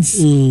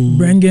parents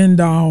bringing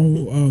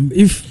down,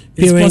 if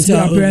it's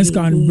possible, parents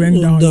can bring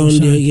down.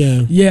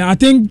 I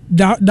think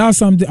that's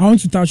something I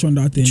want to touch on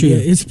that thing. Yeah,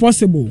 it's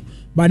possible.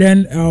 But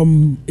then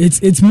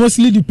it's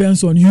mostly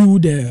depends on you,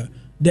 the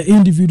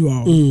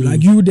individual,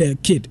 like you, the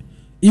kid.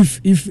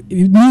 If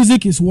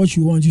music is what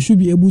you want, you should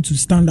be able to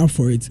stand up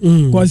for it.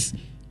 Because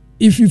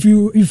if we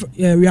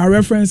are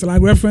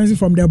referencing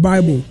from the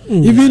Bible,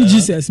 even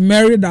Jesus,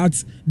 Mary,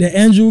 that the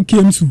angel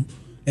came to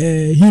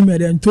him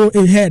and then told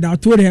her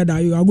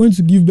that you are going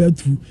to give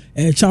birth to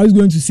a child who is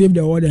going to save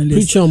the world. And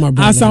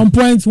at some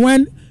point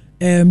when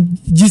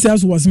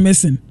Jesus was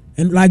missing,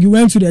 and like he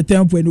went to the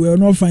temple and we were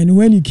not finding,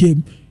 when he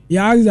came, he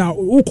asked that,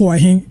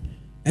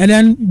 and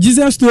then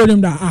Jesus told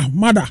him that,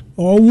 mother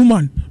or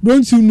woman,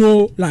 don't you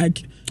know,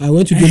 like, I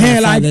went to do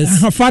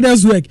her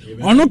father's work.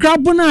 On no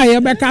crap on my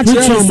brother.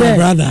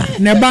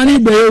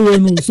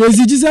 So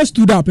Jesus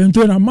stood up and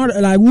told her, mother,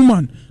 like,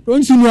 woman,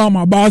 don't you know I'm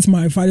about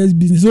my father's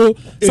business? So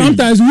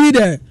sometimes we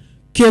the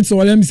kids,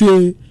 or let me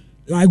say,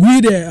 like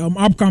we the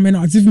upcoming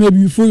artists, if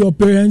maybe before your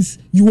parents,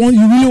 you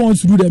really want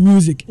to do the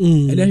music,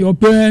 and then your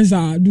parents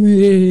are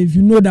doing, if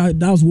you know that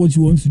that's what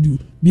you want to do,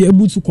 be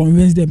able to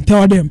convince them,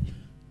 tell them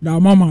that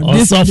mama,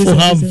 this is what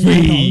I want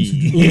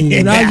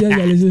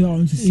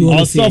to do.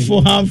 Also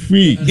for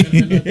Humphrey.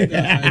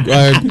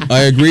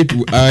 I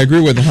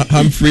agree with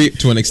Humphrey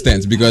to an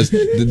extent, because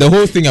the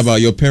whole thing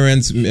about your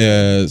parents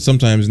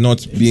sometimes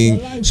not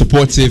being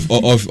supportive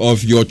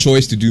of your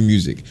choice to do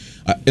music,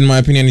 in my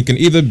opinion, it can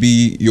either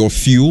be your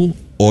fuel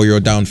or your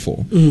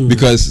downfall.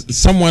 Because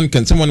someone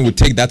would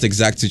take that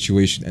exact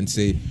situation and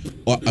say,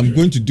 oh, I'm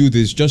going to do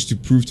this just to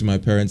prove to my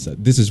parents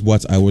that this is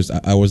what I was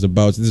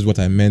about, this is what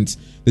I meant,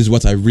 this is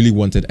what I really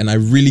wanted, and I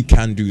really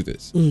can do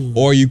this.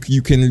 Or you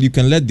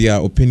can let their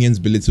opinions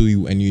belittle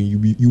you, and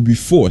you'll be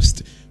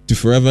forced to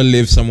forever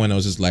live someone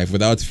else's life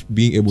without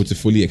being able to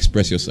fully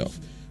express yourself.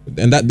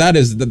 And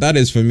that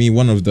is for me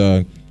one of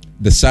the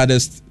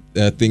saddest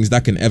things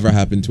that can ever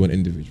happen to an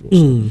individual.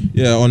 So,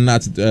 yeah, on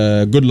that,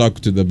 good luck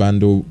to the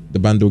Bando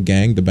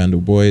gang, the Bando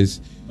boys.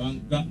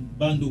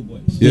 Bando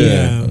boys.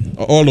 Yeah.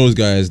 All those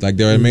guys, like,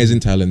 they're amazing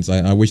talents.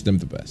 I wish them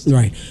the best.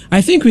 Right.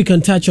 I think we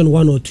can touch on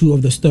one or two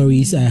of the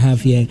stories I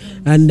have here,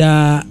 and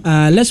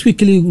let's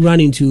quickly run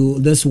into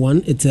this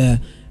one. It's a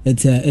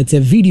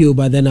video,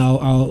 but then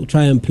I'll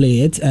try and play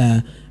it.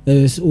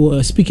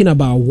 Speaking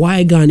about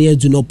why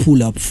Ghanaians do not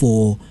pull up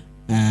for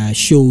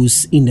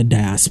shows in the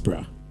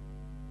diaspora.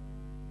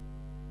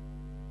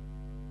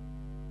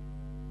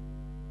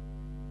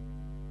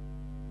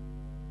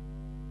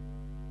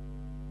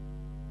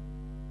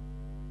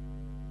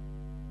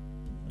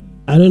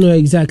 I don't know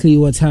exactly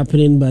what's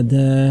happening, but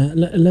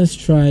let's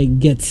try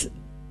get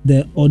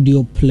the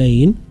audio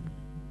playing.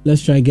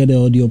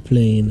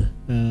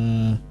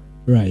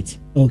 Right.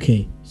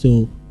 Okay.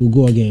 So we'll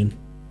go again.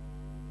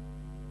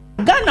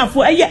 Ghana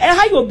for a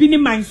high bini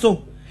mind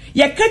so.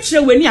 Ya catch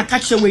away ni a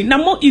catch away. Na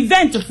mo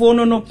event for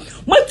no. Mo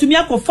to me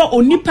for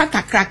onipa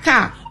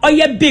kakraka or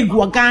ye big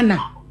wa Ghana.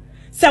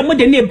 Sa mo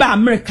de ne ba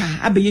America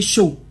abe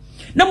show.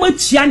 Na mo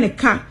tia ne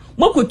ka.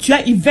 Mo ko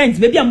tia event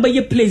baby am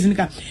ye place ne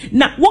ka.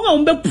 Na won a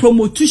mo be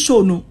promote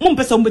show no. Mo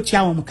pesa mo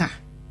tia wo ka.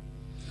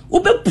 Wo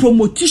be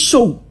promote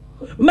show.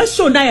 Me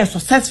show na ya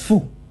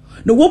successful.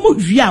 No wo mo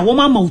wia wo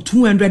ma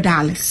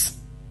 $200.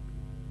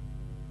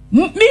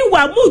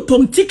 Meanwhile, mo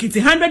ton ticket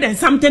 $100 and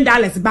something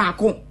back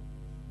home.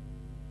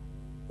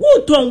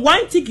 Who ton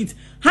one ticket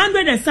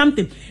 $100 and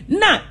something.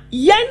 Na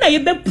yana ye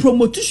be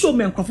promote show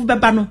me nkrofo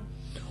beba no.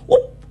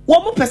 Wo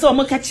mo pese wo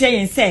mo ka kire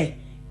yen say,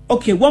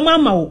 okay, wo ma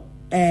ma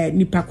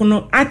nipa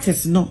kono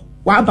artist no.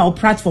 What about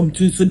platform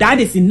too? So that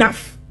is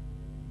enough.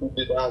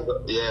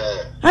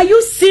 Yeah. Are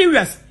you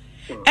serious?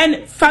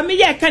 And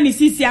family can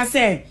see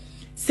say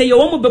you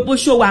wo mo bebo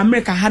show wa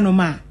America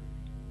hanoma.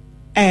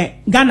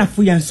 Ghana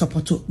for yan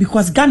support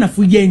because Ghana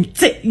for yen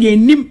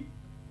nim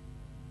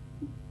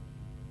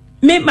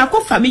me mako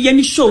family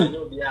ni show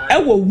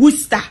wo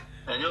Worcester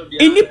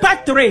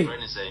enipa 3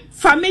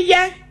 family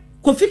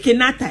Kofi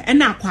Kenata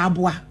na akwa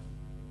aboa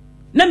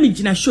na me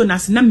gina show na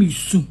se na me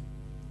su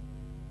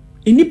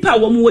enipa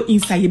wo mo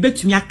inside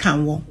betumi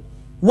akan wo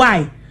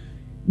why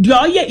the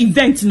oye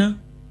event no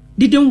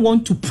didn't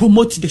want to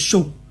promote the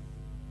show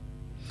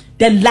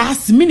the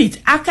last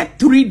minute after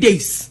 3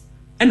 days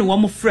and wo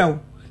mo frel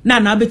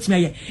na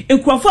betime ye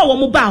enkrofo a wo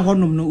mo ba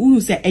honom no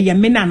unu say eye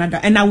me na another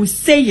and I will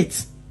say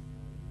it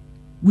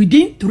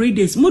within 3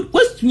 days mo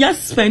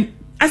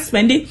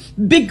spending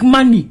big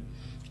money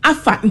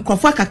afa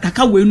enkrofo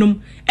akakaka wenum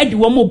e de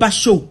wo mo ba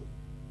show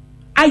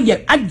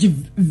aye at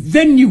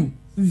venue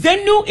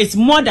is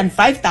more than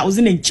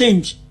 5,000 and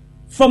change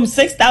from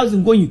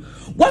 6,000 going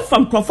what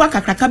from enkrofo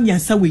akakaka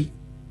miansa we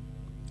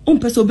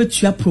person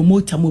betua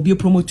promoter mo be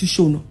promote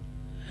show no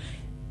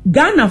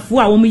Ghana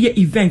for our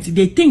event,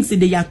 they think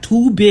they are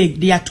too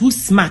big, they are too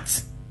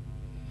smart.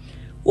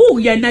 Oh,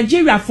 yeah,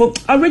 Nigeria for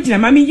original.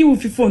 Mami, you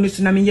with phone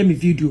so na me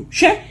video.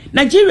 Share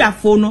Nigeria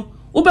for no.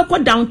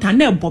 Ubeko downtown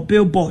na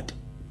billboard.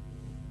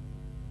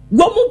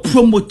 Womu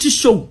promote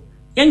show.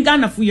 Yen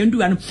Ghana for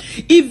yendu ano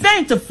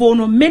event for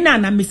no. Mena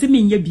na me se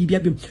me nye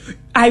bibi.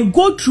 I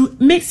go through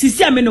make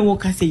sisi ameno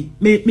woka say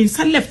me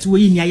sa left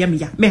way ni ayam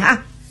ya. Me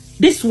ha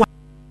this one.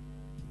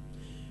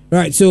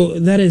 Right, so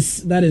that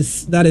is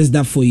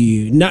that for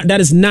you.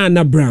 That is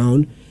Nana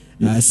Brown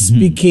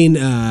speaking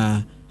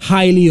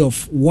highly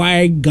of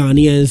why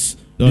Ghanaians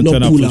don't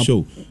turn up pull for up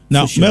show.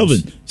 Now, for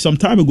Melvin, some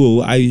time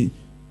ago, I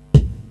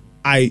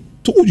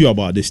told you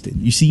about this thing.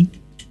 You see,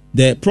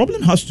 the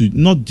problem has to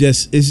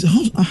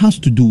has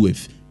to do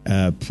with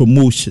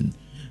promotion.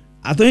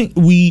 I think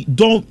we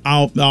don't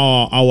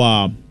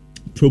our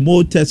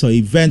promoters or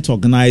event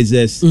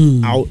organizers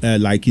out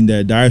like in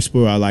the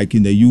diaspora, like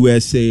in the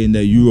USA, in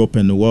the Europe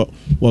and the world,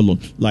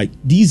 like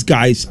these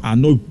guys are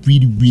not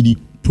really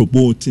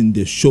promoting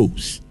the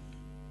shows.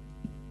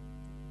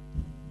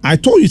 I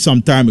told you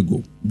some time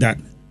ago that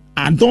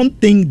I don't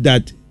think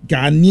that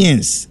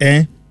Ghanaians,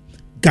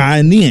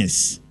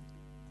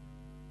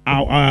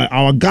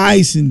 our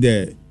guys in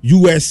the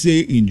USA,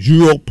 in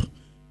Europe,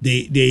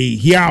 they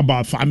hear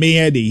about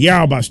Famia, they hear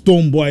about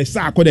Stonebwoy,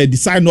 Sako, they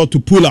decide not to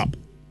pull up.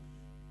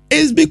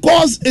 It's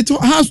because it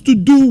has to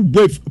do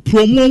with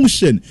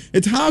promotion.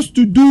 It has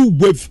to do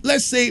with,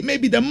 let's say,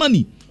 maybe the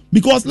money.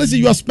 Because let's say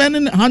you are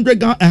spending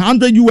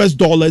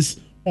 $100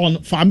 on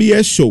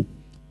Famia's show.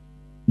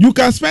 You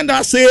can spend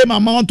that same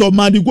amount of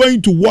money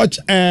going to watch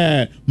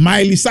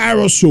Miley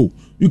Cyrus show.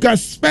 You can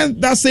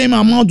spend that same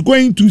amount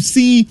going to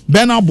see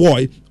Burna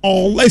Boy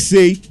or let's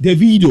say the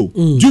video.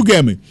 Do you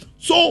get me?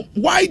 So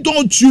why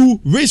don't you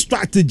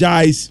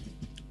re-strategize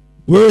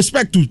with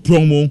respect to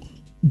promo,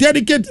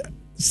 dedicate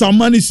some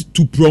money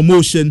to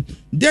promotion,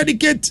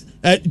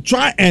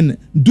 try and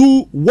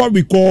do what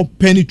we call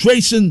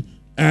penetration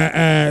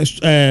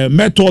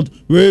method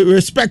with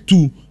respect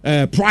to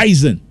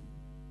pricing.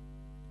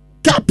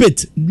 Cap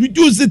it,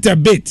 reduce it a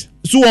bit,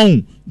 so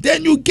on.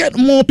 Then you get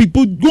more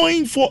people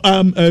going for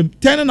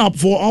turning up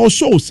for our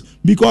shows,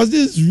 because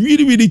this is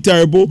really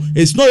terrible.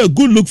 It's not a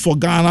good look for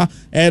Ghana.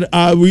 And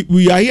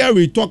we are here.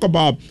 We talk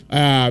about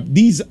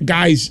these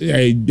guys,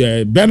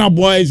 the Burna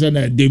Boys and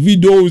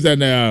Davidos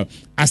and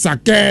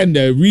Asake and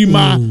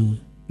Rima.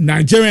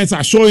 Nigerians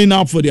are showing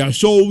up for their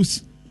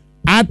shows.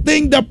 I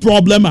think the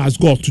problem has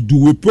got to do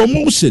with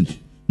promotion,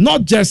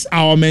 not just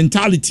our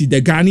mentality,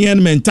 the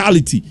Ghanaian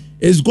mentality.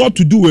 It's got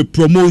to do with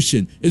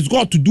promotion. It's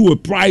got to do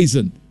with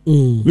pricing.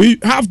 We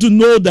have to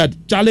know that,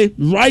 Charlie,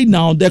 right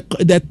now,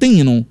 the thing,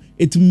 you know,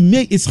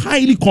 it's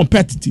highly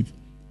competitive.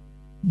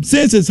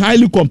 Since it's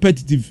highly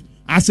competitive,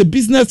 as a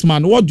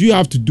businessman, what do you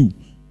have to do?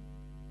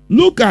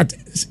 Look at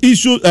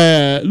issues.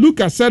 Look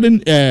at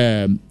certain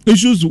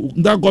issues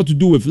that got to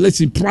do with, let's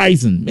say,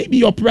 pricing. Maybe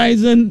your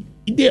pricing,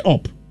 they're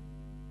up.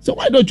 So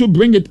why don't you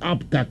bring it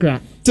up, Kakra?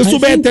 To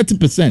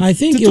 30%. I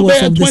think it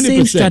was of the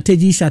same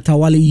strategy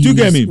Shatawale used. You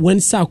get me? When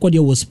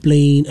Sarkodie was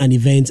playing an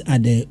event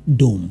at the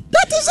Dome.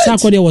 That is it.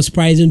 Sarkodie was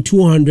pricing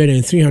 200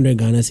 and 300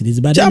 Ghana cedis,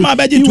 but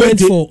he went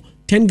for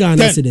 10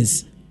 Ghana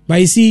cedis.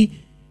 But you see,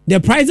 the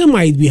pricing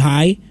might be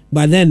high,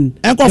 but then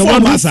the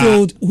one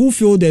who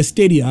filled the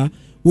stadia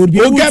would be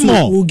able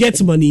to will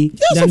get money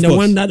than the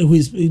one that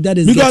is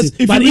because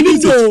getting. But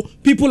even though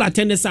people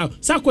attend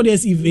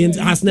Sarkodie's event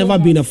has never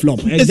been a flop.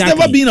 Exactly. It's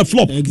never been a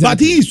flop. Exactly. But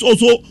he is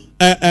also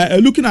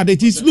looking at it.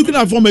 He's looking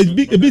at it from a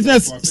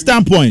business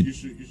standpoint.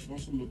 You should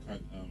also look at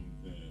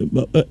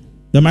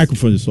the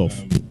microphone is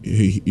off.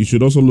 You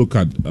should also look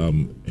at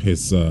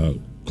his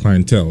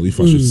clientele, if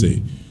I should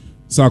say.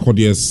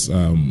 Sarkodie's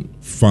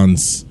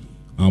funds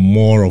are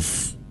more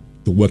of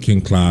the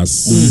working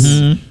class.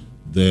 Mm-hmm.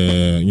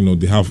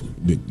 They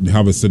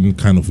have a certain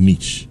kind of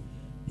niche,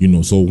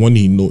 so when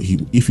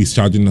if he's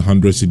charging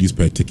 100 cedis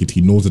per ticket, he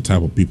knows the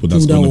type of people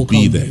that's going to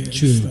be there.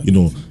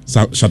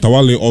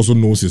 Shatawale also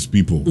knows his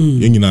people.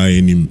 And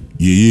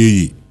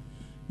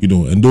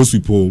those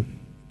people,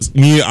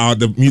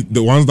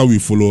 the ones that we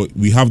follow,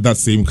 we have that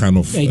same kind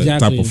of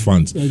type of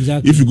funds.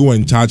 Exactly. If you go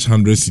and charge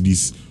 100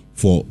 cedis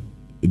for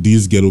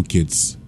these ghetto kids,